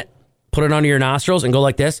open it, put it under your nostrils, and go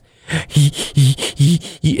like this,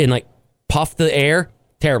 and like puff the air.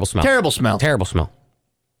 Terrible smell. Terrible smell. Terrible smell.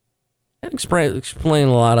 That explain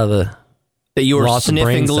a lot of the that you were loss of sniffing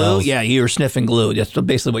brain glue. cells. Yeah, you were sniffing glue. That's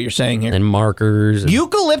basically what you're saying here. And markers. And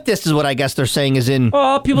Eucalyptus is what I guess they're saying is in.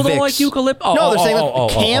 oh, people don't Vicks. like eucalyptus. Oh, No, they're saying oh,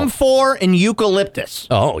 camphor and eucalyptus.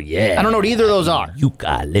 Oh, yeah. I don't know what either of those are.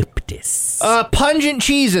 Eucalyptus. Pungent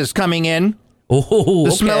cheeses coming in. Oh,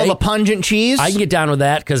 The smell of a pungent cheese. I can get down with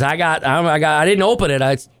that because I didn't open it.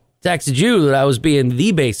 I texted you that I was being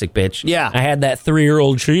the basic bitch. Yeah. I had that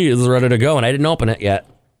 3-year-old cheese ready to go, and I didn't open it yet.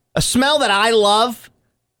 A smell that I love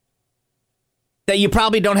that you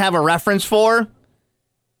probably don't have a reference for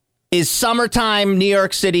is summertime New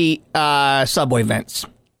York City subway vents.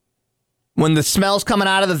 When the smell's coming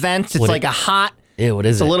out of the vents, it's like a hot. Ew, what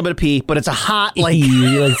is it's it? a little bit of pee, but it's a hot like.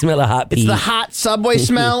 You like smell a hot pee. It's the hot subway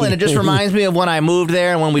smell, and it just reminds me of when I moved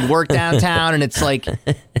there and when we'd work downtown, and it's like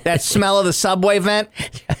that smell of the subway vent.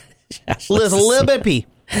 There's a little bit of pee.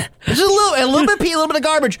 There's a little bit of pee, a little bit of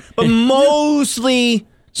garbage, but mostly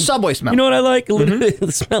subway smell. You know what I like? A little bit of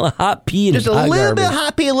the smell of hot pee and just a little bit of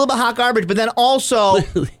hot pee, a little bit of hot garbage, but then also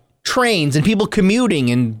trains and people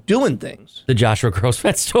commuting and doing things. The Joshua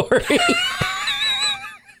Grossman story.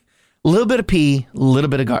 A little bit of pee, a little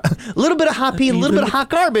bit of a little bit of hot pee, a little bit of hot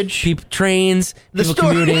garbage. Trains, people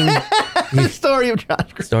commuting. The story of Josh.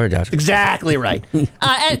 Story of Josh. Exactly right.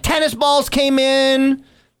 And tennis balls came in.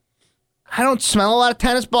 I don't smell a lot of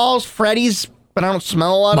tennis balls. Freddy's, but I don't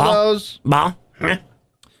smell a lot of those.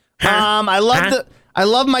 I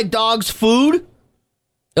love my dog's food.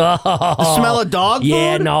 Oh, the smell of dog food.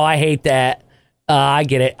 Yeah, no, I hate that. I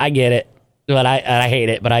get it. But I hate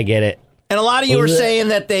it, but I get it. And a lot of you were saying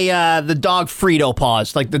that they the dog Frito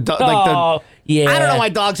paws, like the yeah. I don't know why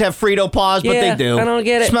dogs have Frito paws, but they do. I don't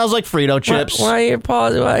get it. Smells like Frito chips. Why your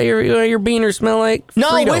paws? Why your beaners smell like Fritos?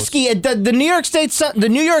 No whiskey. The New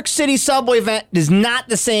York City subway vent is not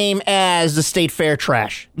the same as the State Fair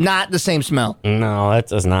trash. Not the same smell. No, that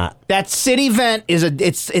does not. That city vent is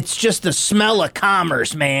it's just the smell of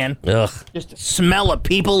commerce, man. Ugh. Just the smell of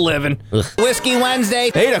people living. Ugh. Whiskey Wednesday,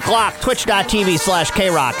 8 o'clock,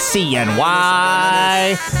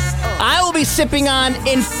 twitch.tv/KRockCNY. I will be sipping on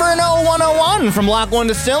Inferno 101 from Lock 1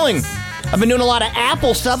 Distilling. I've been doing a lot of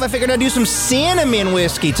apple stuff. I figured I'd do some cinnamon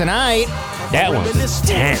whiskey tonight. That one's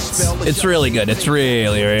intense. It's really good. It's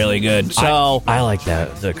really, really good. So I like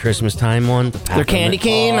the Christmas time one. Their candy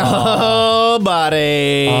cane. Oh,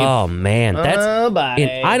 buddy. Oh man, that's.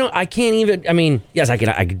 buddy. I can't even. I mean, yes, I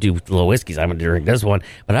could do little whiskeys. I'm gonna drink this one,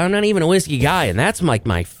 but I'm not even a whiskey guy, and that's like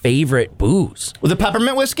my favorite booze. With the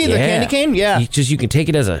peppermint whiskey, the candy cane. Yeah, you can take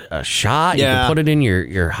it as a shot. You can put it in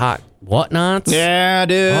your hot whatnots. Yeah,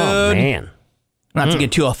 dude. Oh man. Not to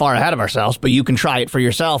get too far ahead of ourselves, but you can try it for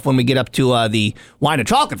yourself when we get up to the Wine and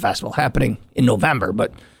Chocolate Festival happening in November.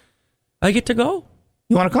 But I get to go.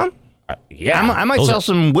 You want to come? Yeah. I might sell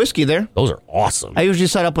some whiskey there. Those are awesome. I usually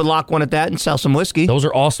set up with Lock 1 at that and sell some whiskey. Those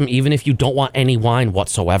are awesome, even if you don't want any wine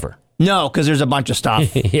whatsoever. No, because there's a bunch of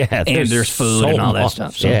stuff. Yeah, and there's food and all that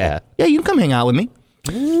stuff. So, yeah, you can come hang out with me.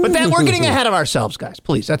 But then we're getting ahead of ourselves, guys.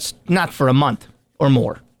 Please, that's not for a month or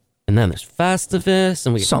more. And then there's Festivus,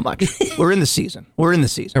 and we so much. We're in the season.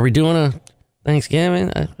 Are we doing a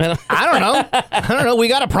Thanksgiving? I don't know. We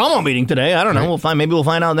got a promo meeting today. I don't know. We'll find. Maybe we'll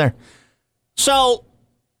find out there. So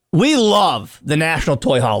we love the National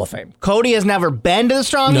Toy Hall of Fame. Cody has never been to the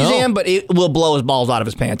Strong Museum, but it will blow his balls out of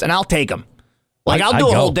his pants, and I'll take him. I'll do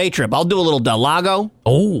a whole day trip. I'll do a little Del Lago.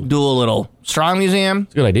 Oh, do a little Strong Museum.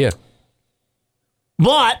 That's a good idea.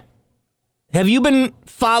 But have you been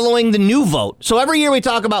following the new vote? So every year we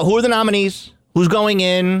talk about who are the nominees, who's going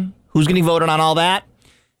in, who's getting voted on, all that.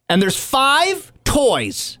 And there's 5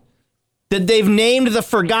 toys that they've named the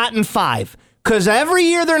Forgotten 5. Because every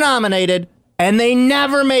year they're nominated, and they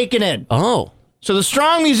never make it in. Oh. So the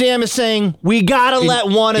Strong Museum is saying, we got to let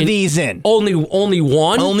one of these in. Only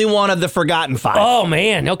one? Only one of the Forgotten 5. Oh,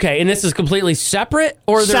 man. Okay. And this is completely separate?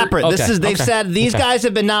 Or separate. Okay. They've said these guys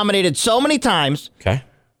have been nominated so many times. Okay.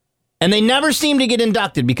 And they never seem to get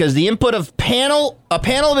inducted because the input of a panel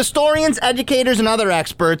of historians, educators, and other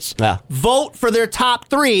experts vote for their top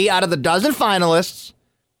 3 out of the dozen finalists.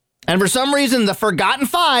 And for some reason, the Forgotten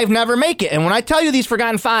 5 never make it. And when I tell you these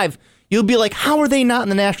Forgotten 5, you'll be like, how are they not in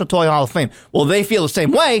the National Toy Hall of Fame? Well, they feel the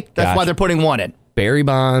same way. That's why they're putting one in. Barry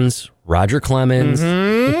Bonds, Roger Clemens.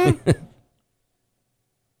 Mm-hmm.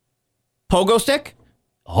 Pogo Stick.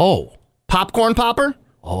 Oh. Popcorn Popper.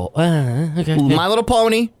 Oh, okay. My Little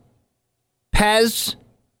Pony. Pez,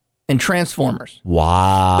 and Transformers.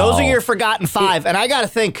 Wow. Those are your Forgotten 5, and I got to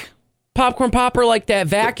think. Popcorn Popper, like that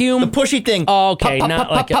vacuum? The pushy thing. Oh, okay. Pop, not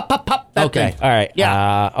pop, like pop, pop, pop, that okay, thing. all right.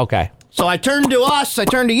 Yeah. Okay. So I turn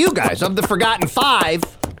to you guys. Of the Forgotten 5,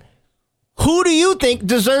 who do you think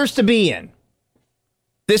deserves to be in?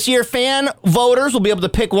 This year, fan voters will be able to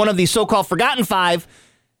pick one of these so-called Forgotten 5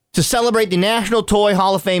 to celebrate the National Toy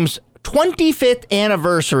Hall of Fame's 25th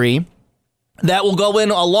anniversary. That will go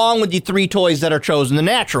in along with the 3 toys that are chosen the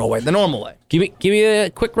natural way, the normal way. Give me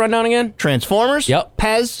a quick rundown again. Transformers. Yep.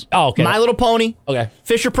 Pez. Oh, okay. My Little Pony. Okay.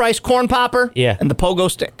 Fisher-Price Corn Popper. Yeah. And the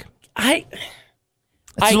Pogo Stick. This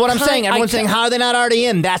is what I'm saying. Everyone's saying, how are they not already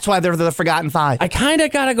in? That's why they're the Forgotten 5. I kind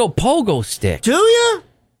of got to go Pogo Stick. Do you?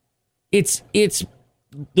 It's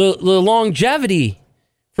the longevity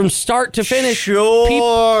from start to finish.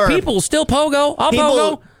 Sure. People still Pogo. I'll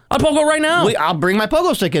Pogo right now. I'll bring my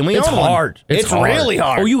Pogo Stick in. It's hard. It's really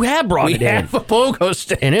hard. Oh, you have brought it in. We have a Pogo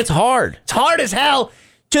Stick. And it's hard. It's hard as hell.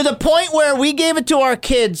 To the point where we gave it to our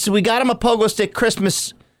kids. We got them a Pogo Stick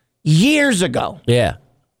Christmas years ago. Yeah.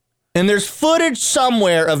 And there's footage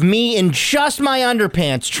somewhere of me in just my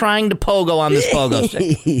underpants trying to pogo on this Pogo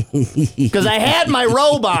Stick. Because I had my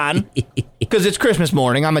robe on. Because it's Christmas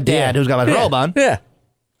morning. I'm a dad who's got my robe on. Yeah.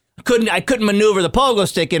 I couldn't maneuver the Pogo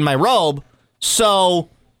Stick in my robe. So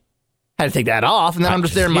I had to take that off. And then I'm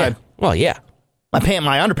just there in my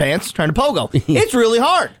underpants trying to pogo. It's really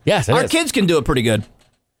hard. Yes, our kids can do it pretty good.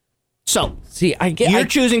 So see, you're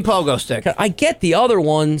choosing Pogo Stick. I get the other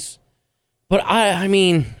ones, but I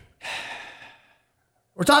mean,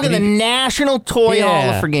 we're talking the National Toy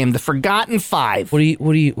Hall of Fame, the Forgotten 5. What are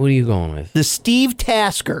you going with? The Steve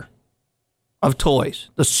Tasker of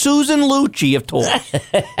toys, the Susan Lucci of toys.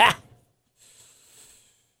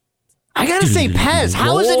 I gotta say Pez.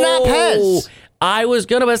 How is it not Pez? I was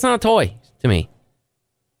gonna, but it's not a toy to me.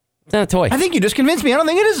 It's not a toy. I think you just convinced me. I don't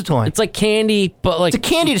think it is a toy. It's like candy, but like it's a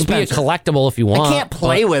candy dispenser. It can be a collectible if you want. I can't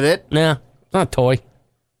play with it. Nah, it's not a toy.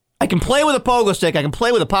 I can play with a Pogo Stick. I can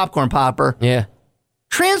play with a popcorn popper. Yeah.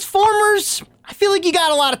 Transformers. I feel like you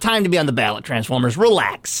got a lot of time to be on the ballot. Transformers.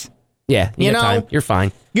 Relax. Yeah, you know, time. You're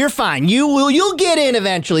fine. You're fine. You'll get in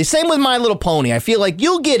eventually. Same with My Little Pony. I feel like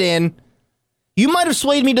you'll get in. You might have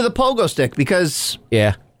swayed me to the Pogo Stick because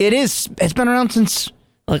it's been around since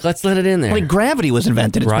like let's let it in there. Like gravity was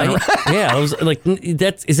invented. It's right? Been around. Yeah, it was like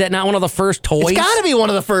is that not one of the first toys? It's got to be one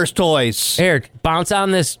of the first toys. Here, bounce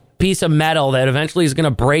on this piece of metal that eventually is going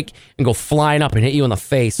to break and go flying up and hit you in the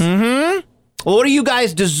face. Mm-hmm. Well, what do you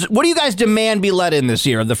guys demand be let in this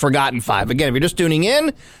year of the Forgotten 5? Again, if you're just tuning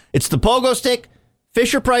in, it's the Pogo Stick,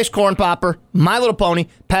 Fisher-Price Corn Popper, My Little Pony,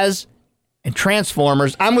 Pez, and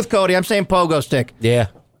Transformers. I'm with Cody. I'm saying Pogo Stick. Yeah.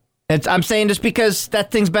 I'm saying just because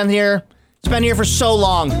that thing's been here. It's been here for so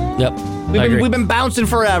long. Yep. We've been bouncing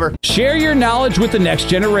forever. Share your knowledge with the next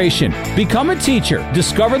generation. Become a teacher.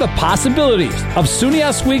 Discover the possibilities of SUNY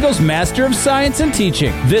Oswego's Master of Science in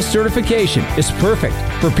Teaching. This certification is perfect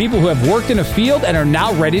for people who have worked in a field and are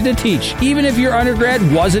now ready to teach, even if your undergrad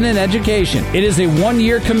wasn't in education. It is a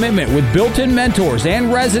 1-year commitment with built-in mentors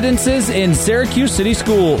and residences in Syracuse City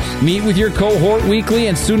Schools. Meet with your cohort weekly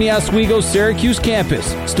in SUNY Oswego's Syracuse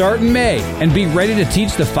campus. Start in May and be ready to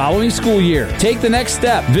teach the following school year. Take the next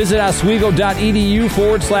step. Visit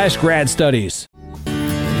oswego.edu/grad studies.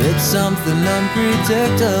 It's something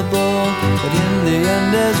unpredictable, but in the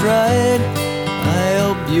end is right. I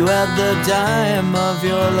hope you had the time of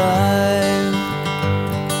your life.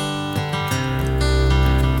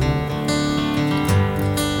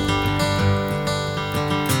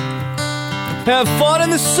 Have fun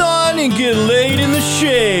in the sun and get laid in the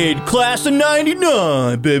shade. Class of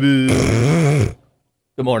 99, baby.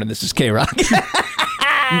 Good morning, this is K-Rock.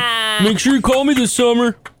 Make sure you call me this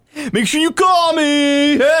summer. Make sure you call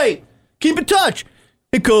me. Hey, keep in touch.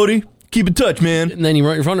 Hey, Cody, keep in touch, man. And then you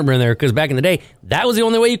wrote your phone number in there, because back in the day, that was the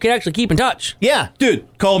only way you could actually keep in touch. Yeah, dude,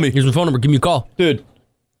 call me. Here's my phone number. Give me a call. Dude,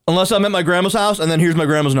 unless I'm at my grandma's house, and then here's my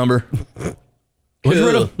grandma's number. What'd you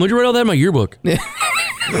write all that in my yearbook?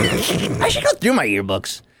 I should go through my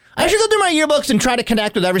yearbooks. I should go through my yearbooks and try to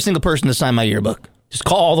connect with every single person to sign my yearbook. Just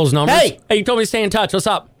call all those numbers. Hey, you told me to stay in touch. What's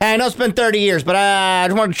up? Hey, I know it's been 30 years, but I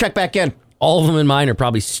just wanted to check back in. All of them in mine are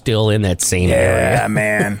probably still in that same area. Yeah,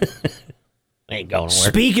 man. Ain't going nowhere.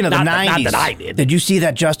 Speaking of the 90s, not that I did. Did you see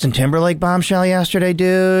that Justin Timberlake bombshell yesterday,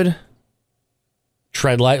 dude?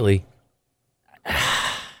 Tread lightly.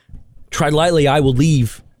 Tread lightly, I will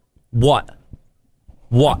leave. What?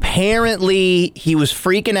 Apparently, he was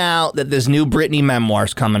freaking out that this new Britney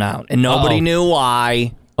memoir's coming out, and nobody knew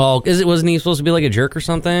why. Oh, wasn't he supposed to be like a jerk or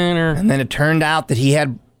something? Or? And then it turned out that he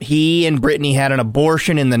and Britney had an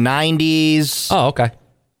abortion in the 90s. Oh, okay.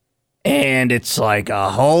 And it's like a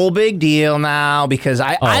whole big deal now because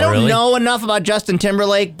I don't know enough about Justin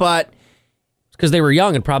Timberlake, but because they were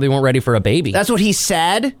young and probably weren't ready for a baby. That's what he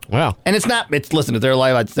said. Wow. And listen, it's their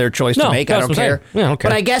life, it's their choice to make. I don't care. Yeah, I don't care.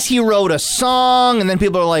 But I guess he wrote a song, and then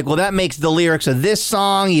people are like, well, that makes the lyrics of this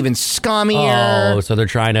song even scummier. Oh, so they're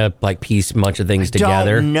trying to like piece a bunch of things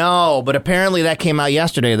together. Don't know, but apparently that came out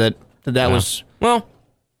yesterday that was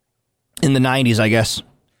in the 90s, I guess.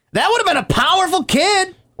 That would have been a powerful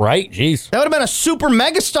kid. Right? Jeez. That would have been a super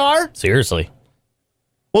megastar. Seriously.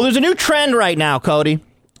 Well, there's a new trend right now, Cody.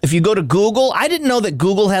 If you go to Google, I didn't know that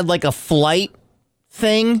Google had like a flight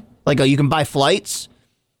thing. Like you can buy flights.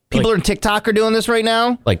 People on TikTok are doing this right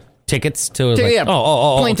now. Like tickets to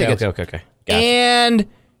plane tickets. Okay. Gotcha. And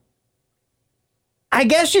I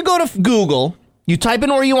guess you go to Google, you type in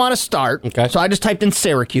where you want to start. Okay. So I just typed in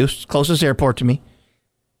Syracuse, closest airport to me.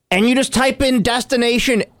 And you just type in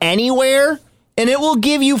destination anywhere, and it will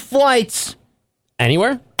give you flights.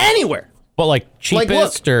 Anywhere? Anywhere. Well, like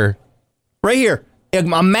cheapest or? Right here.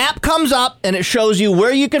 A map comes up, and it shows you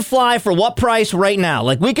where you could fly for what price right now.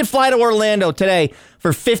 Like, we could fly to Orlando today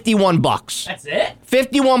for $51. That's it?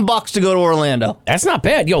 $51 to go to Orlando. That's not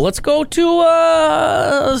bad. Yo, let's go to,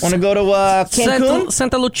 Want to go to Cancun?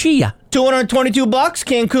 Santa Lucia. $222,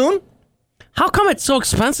 Cancun? How come it's so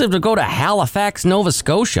expensive to go to Halifax, Nova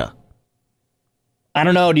Scotia? I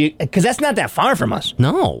don't know, because that's not that far from us.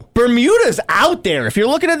 No. Bermuda's out there. If you're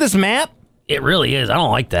looking at this map. It really is. I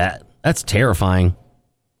don't like that. That's terrifying.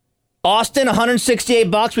 Austin,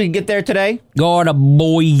 $168. We can get there today. Go to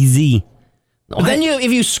Boise. But then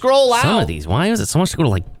if you scroll out. Some of these. Why is it so much to go to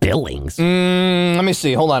like Billings? Let me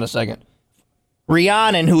see. Hold on a second.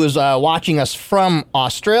 Rhiannon, who is watching us from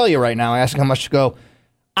Australia right now, asking how much to go.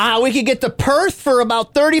 We could get to Perth for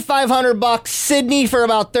about $3,500. Sydney for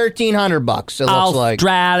about $1,300. It looks like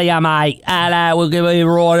Australia, mate. Hello, we'll give you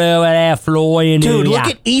right over there, flying. Dude, look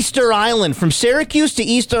at Easter Island. From Syracuse to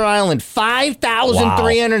Easter Island,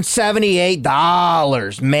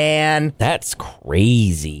 $5,378. Man, that's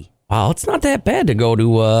crazy. Wow, it's not that bad to go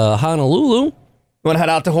to Honolulu. You want to head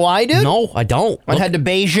out to Hawaii, dude? No, I don't. Want to head to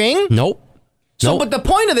Beijing? Nope. So, but the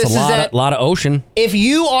point of this is that a lot of ocean. If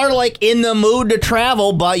you are like in the mood to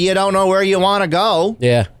travel, but you don't know where you want to go,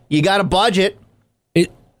 you got a budget.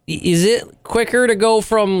 Is it quicker to go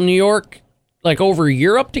from New York, like over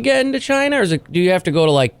Europe to get into China, or do you have to go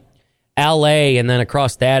to like L.A. and then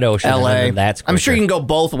across that ocean? L.A. That's quicker? I'm sure you can go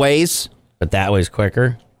both ways, but that way's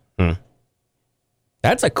quicker.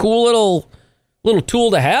 That's a cool little tool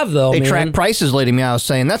to have, though. They track prices, lady me. I was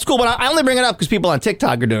saying that's cool, but I only bring it up because people on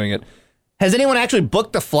TikTok are doing it. Has anyone actually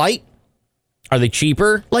booked a flight? Are they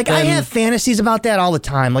cheaper? Like, I have fantasies about that all the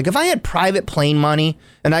time. Like, if I had private plane money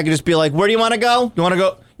and I could just be like, where do you want to go? You want to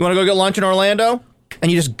go get lunch in Orlando?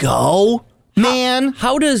 and you just go, man.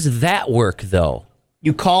 How does that work, though?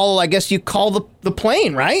 You call, I guess you call the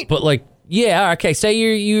plane, right? But like, yeah, okay. Say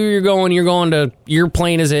you're going to your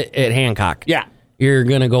plane is at Hancock. Yeah. You're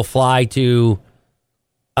gonna go fly to,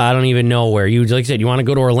 I don't even know where. You, like I said, you want to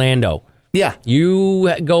go to Orlando. Yeah.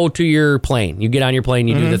 You go to your plane. You get on your plane.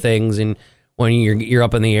 You do the things, and when you're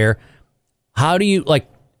up in the air, how do you like?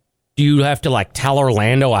 Do you have to like tell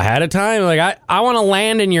Orlando ahead of time? Like, I want to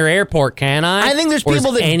land in your airport, can I? I think there's or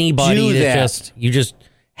people that anybody do that you just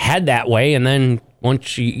head that way, and then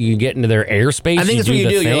once you get into their airspace, I think that's what you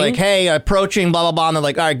do. thing? You're like, hey, approaching, blah, blah, blah. And they're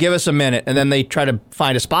like, all right, give us a minute. And then they try to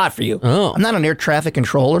find a spot for you. Oh. I'm not an air traffic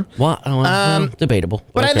controller. What? Debatable.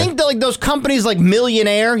 But I think that, like those companies like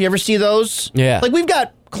Millionaire, you ever see those? Yeah. Like we've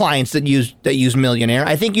got clients that use Millionaire.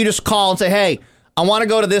 I think you just call and say, hey, I want to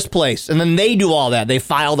go to this place. And then they do all that. They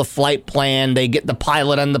file the flight plan. They get the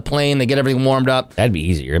pilot on the plane. They get everything warmed up. That'd be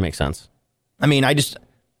easier. It makes sense. I mean, I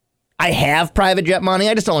have private jet money.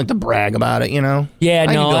 I just don't like to brag about it, you know? Yeah, I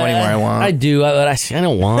no. can go anywhere I want. I do, but I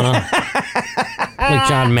don't want to. Like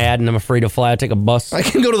John Madden, I'm afraid to fly. I take a bus. I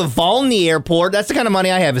can go to the Volney Airport. That's the kind of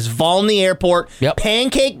money I have is Volney Airport. Yep.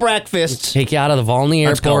 Pancake breakfast. Take you out of the Volney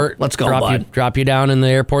Airport. Let's go, bud. Drop you down in the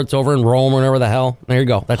airports over in Rome or wherever the hell. There you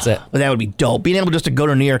go. That's it. But that would be dope. Being able just to go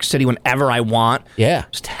to New York City whenever I want. Yeah.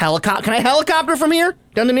 Just helicopter. Can I helicopter from here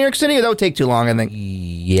down to New York City? Or that would take too long, I think.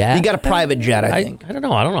 Yeah. You got a private jet, I think. I don't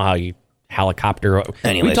know. I don't know how you helicopter.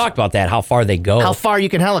 Anyways. We talked about that, how far they go. How far you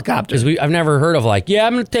can helicopter. Because I've never heard of like, yeah,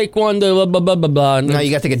 I'm going to take one to blah, blah, blah, blah, blah. No,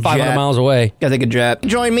 you got to take a 500 jet. miles away. Got to take a jet.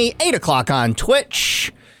 Join me 8 o'clock on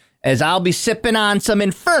Twitch as I'll be sipping on some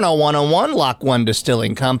Inferno 101 Lock 1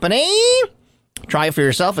 Distilling Company. Try it for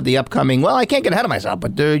yourself at the upcoming, well, I can't get ahead of myself,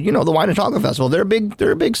 but the Wine and Chocolate Festival, they're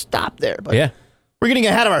a big stop there. But yeah. We're getting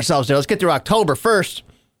ahead of ourselves there. Let's get through October first.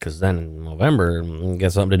 Because then in November, we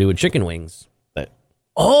got something to do with chicken wings.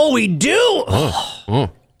 Oh, we do.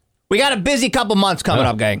 We got a busy couple months coming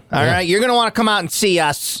up, gang. All right. You're going to want to come out and see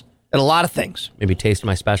us at a lot of things. Maybe taste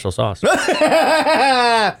my special sauce.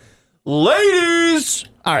 Ladies.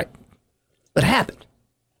 All right. It happened.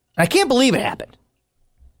 I can't believe it happened.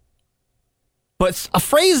 But it's a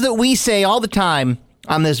phrase that we say all the time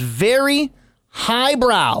on this very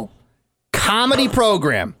highbrow comedy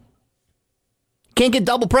program. Can't get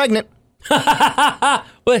double pregnant.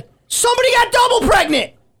 What? Somebody got double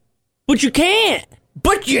pregnant. But you can't.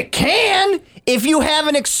 But you can if you have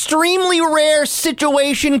an extremely rare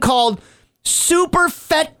situation called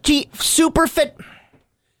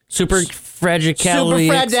superfragicality.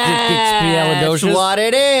 That's what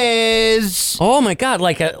it is. Oh my God!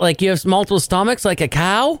 Like you have multiple stomachs, like a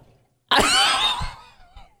cow.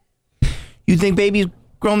 You think babies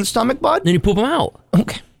grow in the stomach, bud? Then you poop them out.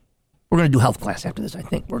 Okay. We're going to do health class after this, I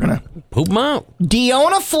think. We're going to poop them out.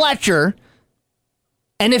 Deonna Fletcher.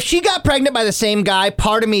 And if she got pregnant by the same guy,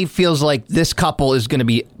 part of me feels like this couple is going to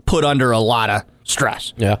be put under a lot of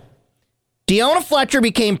stress. Yeah. Deonna Fletcher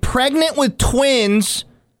became pregnant with twins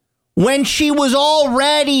when she was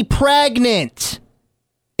already pregnant.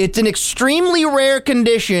 It's an extremely rare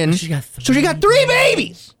condition. So she got 3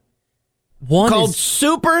 babies. One called is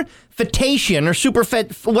superfetation or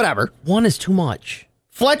whatever. One is too much.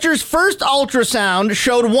 Fletcher's first ultrasound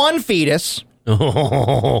showed 1 fetus.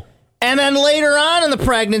 Oh. And then later on in the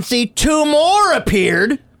pregnancy, 2 more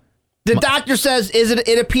appeared. The doctor says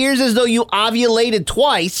it appears as though you ovulated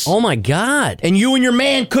twice. Oh, my God. And you and your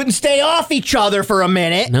man couldn't stay off each other for a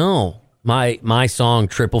minute. No. My song,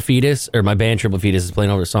 Triple Fetus, or my band Triple Fetus is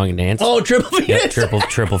playing over the song and dance. Oh, Triple Fetus? Yep,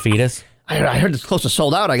 Triple Fetus. I heard it's close to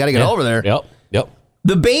sold out. I got to get over there. Yep.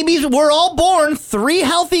 The babies were all born, 3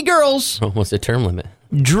 healthy girls. What's the term limit?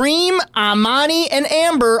 Dream, Amani, and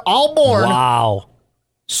Amber, all born. Wow.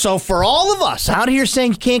 So for all of us out here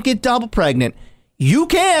saying you can't get double pregnant, you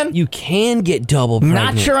can. You can get double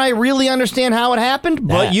pregnant. Not sure I really understand how it happened,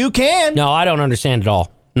 but you can. No, I don't understand at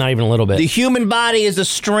all. Not even a little bit. The human body is a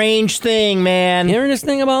strange thing, man. You hear this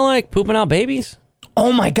thing about, like, pooping out babies?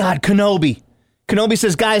 Oh, my God, Kenobi. Kenobi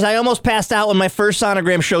says, guys, I almost passed out when my first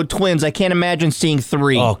sonogram showed twins. I can't imagine seeing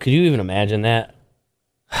 3. Oh, could you even imagine that?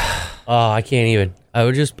 Oh, I can't even.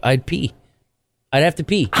 I'd pee. I'd have to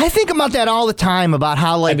pee. I think about that all the time, about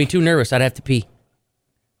how, like... I'd be too nervous. I'd have to pee.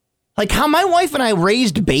 Like how my wife and I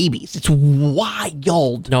raised babies. It's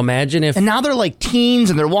wild. Now imagine if... And now they're like teens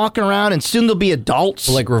and they're walking around and soon they'll be adults.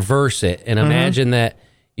 Like reverse it and imagine that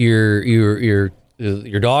your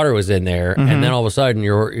daughter was in there and then all of a sudden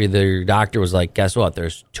your doctor was like, guess what?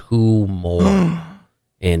 There's 2 more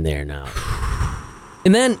in there now.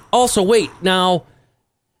 And then also, wait, now...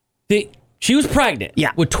 She was pregnant.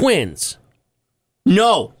 Yeah. With twins.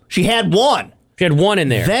 No, she had 1. She had one in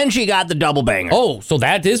there. Then she got the double banger. Oh, so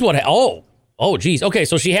that is what... Oh, geez. Okay,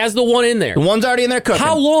 so she has the one in there. The one's already in there cooking.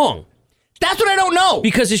 How long? That's what I don't know.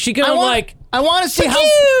 Because is she going to I want to see how...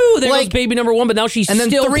 There goes baby number one, but now she's and then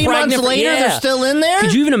still 3 pregnant. months later, they're still in there?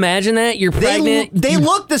 Could you even imagine that? You're pregnant. They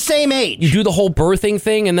look the same age. You do the whole birthing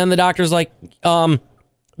thing, and then the doctor's like,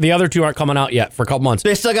 the other 2 aren't coming out yet for a couple months.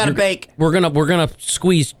 They still got to bake. We're gonna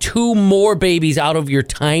squeeze 2 more babies out of your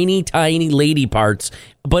tiny, tiny lady parts,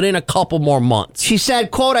 but in a couple more months. She said,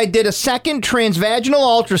 quote, I did a second transvaginal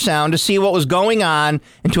ultrasound to see what was going on,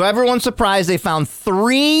 and to everyone's surprise, they found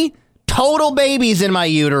 3 total babies in my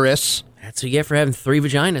uterus. That's what you get for having 3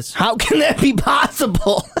 vaginas. How can that be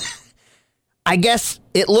possible? I guess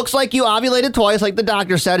it looks like you ovulated twice, like the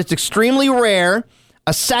doctor said. It's extremely rare.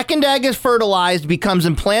 A second egg is fertilized, becomes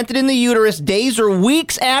implanted in the uterus days or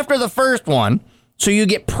weeks after the first one, so you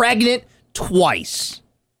get pregnant twice.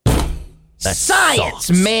 That's science,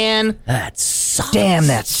 sucks. Man. That sucks. Damn,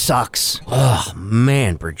 that sucks. Oh,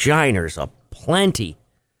 man, vaginas aplenty.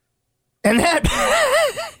 And that,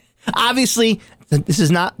 obviously, this is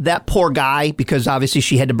not that poor guy, because obviously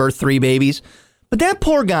she had to birth 3 babies. But that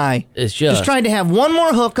poor guy is just trying to have one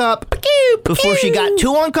more hookup before she got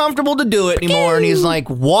too uncomfortable to do it anymore. And he's like,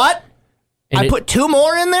 what? I put 2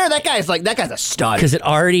 more in there? That guy's a stud. Because it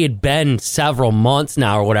already had been several months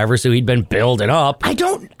now or whatever, so he'd been building up. I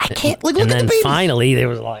can't look and at then the babies. Finally, they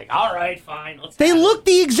was like, all right, fine. They look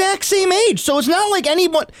the exact same age. So it's not like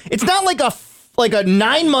anyone, it's not like a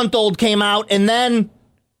 9-month-old came out and then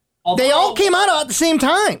they all came out at the same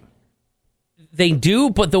time. They do,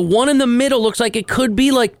 but the one in the middle looks like it could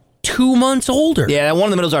be like 2 months older. Yeah, that one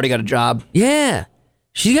in the middle's already got a job. Yeah.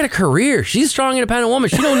 She's got a career. She's a strong, independent woman.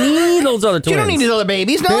 She don't need those other twins. She don't need these other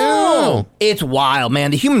babies. No. It's wild,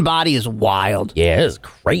 man. The human body is wild. Yeah, it's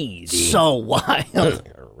crazy. So wild. It's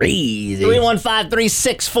crazy.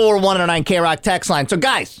 315-364-1009 K-Rock text line. So,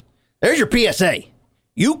 guys, there's your PSA.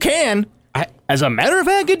 You can, as a matter of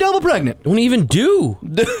fact, get double pregnant. Don't even do.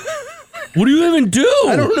 What do you even do?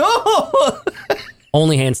 I don't know.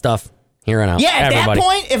 Only hand stuff here and out. Yeah, at Everybody. that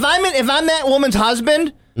point, if I'm that woman's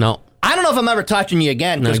husband, no. I don't know if I'm ever touching you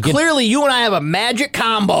again, because clearly you and I have a magic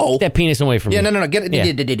combo. Get that penis away from me. Yeah, no. Get it. Yeah.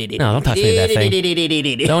 No, don't touch me with that thing.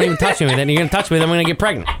 Don't even touch me with it. You're going to touch me, then I'm going to get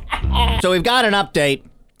pregnant. So we've got an update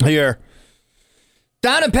here.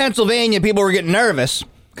 Down in Pennsylvania, people were getting nervous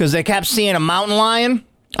because they kept seeing a mountain lion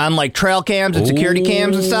on like trail cams and security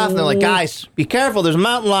cams and stuff. And they're like, guys, be careful. There's a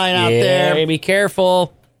mountain lion out there. Yeah, be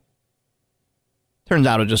careful. Turns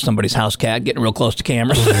out it was just somebody's house cat getting real close to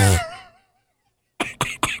cameras.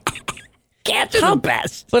 Cats are the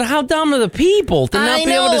best. But how dumb are the people to not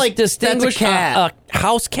be able to distinguish cat. a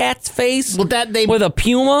house cat's face with a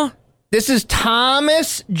puma? This is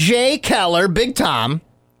Thomas J. Keller, Big Tom,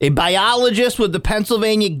 a biologist with the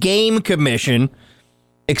Pennsylvania Game Commission,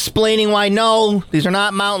 explaining why, no, these are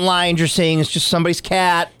not mountain lions you're seeing. It's just somebody's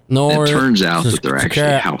cat. It turns out that they're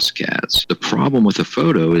actually house cats. The problem with a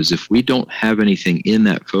photo is if we don't have anything in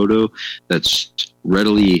that photo that's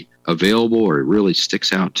readily available or it really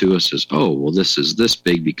sticks out to us as, oh, well, this is this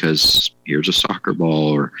big because here's a soccer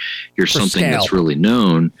ball or here's something that's really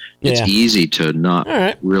known, it's easy to not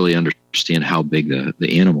really understand how big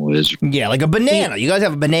the animal is. Yeah, like a banana. You guys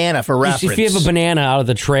have a banana for reference. If you have a banana out of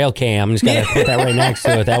the trail cam, you just got to put that right next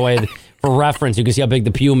to it. That way, for reference, you can see how big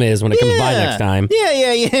the puma is when it comes by next time.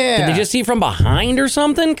 Yeah. Did they just see from behind or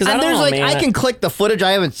something? Because I don't know, man. I can click the footage.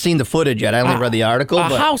 I haven't seen the footage yet. I only read the article. A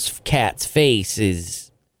house cat's face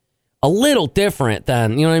is a little different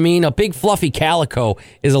than, you know what I mean? A big fluffy calico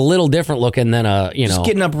is a little different looking than Just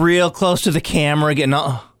getting up real close to the camera, getting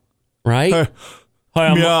up. Right?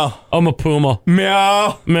 Hi, meow. I'm a puma.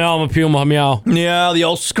 Meow. Meow, I'm a puma. Meow. Yeah, the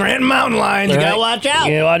old Scranton mountain lions. You gotta watch out.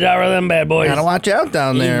 You gotta watch out for them bad boys. Gotta watch out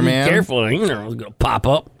down there, man. Be careful. You know, it's gonna pop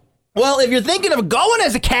up. Well, if you're thinking of going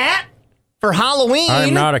as a cat for Halloween.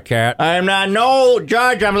 I'm not a cat. I'm not. No,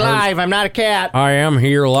 George, I'm live. I'm not a cat. I am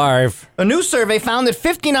here live. A new survey found that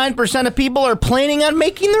 59% of people are planning on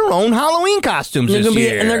making their own Halloween costumes this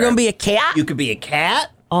year. And they're going to be a cat? You could be a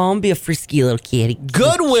cat. Oh, I'm going to be a frisky little kitty.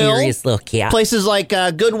 Goodwill. Curious little cat. Places like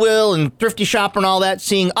Goodwill and Thrifty Shopper and all that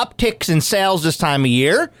seeing upticks in sales this time of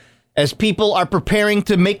year as people are preparing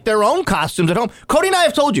to make their own costumes at home. Cody and I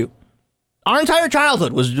have told you, our entire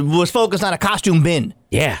childhood was focused on a costume bin.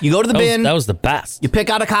 Yeah. You go to the bin. That was the best. You pick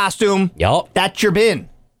out a costume. Yup. That's your bin.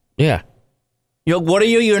 Yeah. What are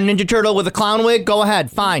you? You're a Ninja Turtle with a clown wig? Go ahead.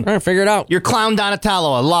 Fine. All right, figure it out. You're Clown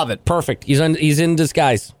Donatello. I love it. Perfect. He's in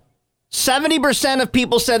disguise. 70% of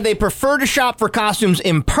people said they prefer to shop for costumes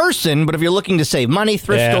in person, but if you're looking to save money,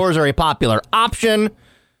 thrift stores are a popular option.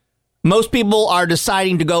 Most people are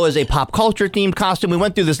deciding to go as a pop culture themed costume. We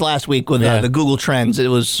went through this last week with the Google Trends. It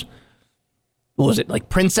was, what was it, like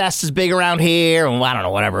Princess is big around here, and I don't know,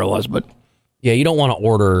 whatever it was, but yeah, you don't want to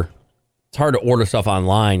order. It's hard to order stuff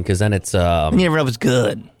online because then it's you never know if it's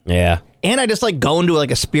good. Yeah, and I just like going to like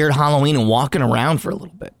a Spirit Halloween and walking around for a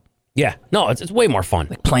little bit. Yeah, no, it's way more fun.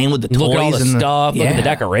 Like playing with the toys, look at all the stuff, look at the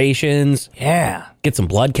decorations. Yeah, get some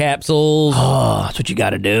blood capsules. Oh, that's what you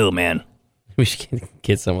got to do, man. We should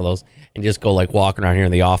get some of those and just go like walking around here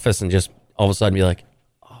in the office and just all of a sudden be like,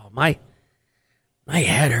 oh, my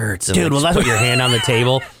head hurts. And, dude, like, put your hand on the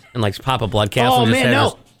table and like pop a blood capsule. Oh, man,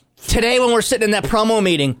 no. Today when we're sitting in that promo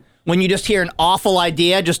meeting, when you just hear an awful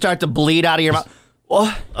idea just start to bleed out of your mouth.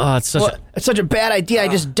 Oh, it's such a bad idea. I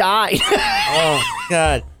just died. Oh,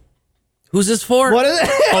 God. Who's this for? What is it?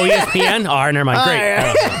 Oh, ESPN? Oh, never mind.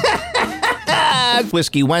 Great.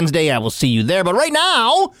 Whiskey Wednesday. I will see you there. But right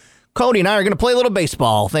now, Cody and I are going to play a little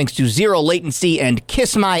baseball thanks to Zero Latency and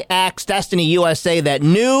Kiss My Axe Destiny USA. That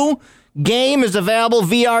new game is available.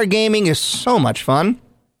 VR gaming is so much fun.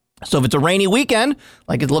 So if it's a rainy weekend,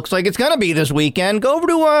 like it looks like it's going to be this weekend, go over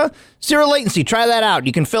to Zero Latency. Try that out.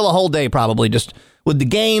 You can fill a whole day probably just with the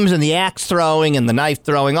games and the axe throwing and the knife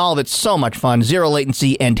throwing. All of it's so much fun. Zero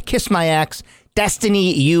Latency and Kiss My Axe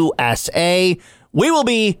Destiny USA. We will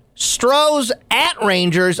be Stros at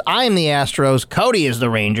Rangers. I am the Astros. Cody is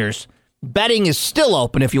the Rangers. Betting is still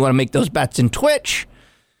open if you want to make those bets in Twitch.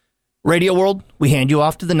 Radio World, we hand you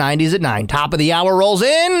off to the 90s at 9. Top of the hour rolls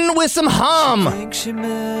in with some hum. She thinks she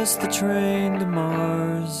missed the train to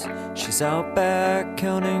Mars. She's out back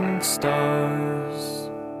counting stars.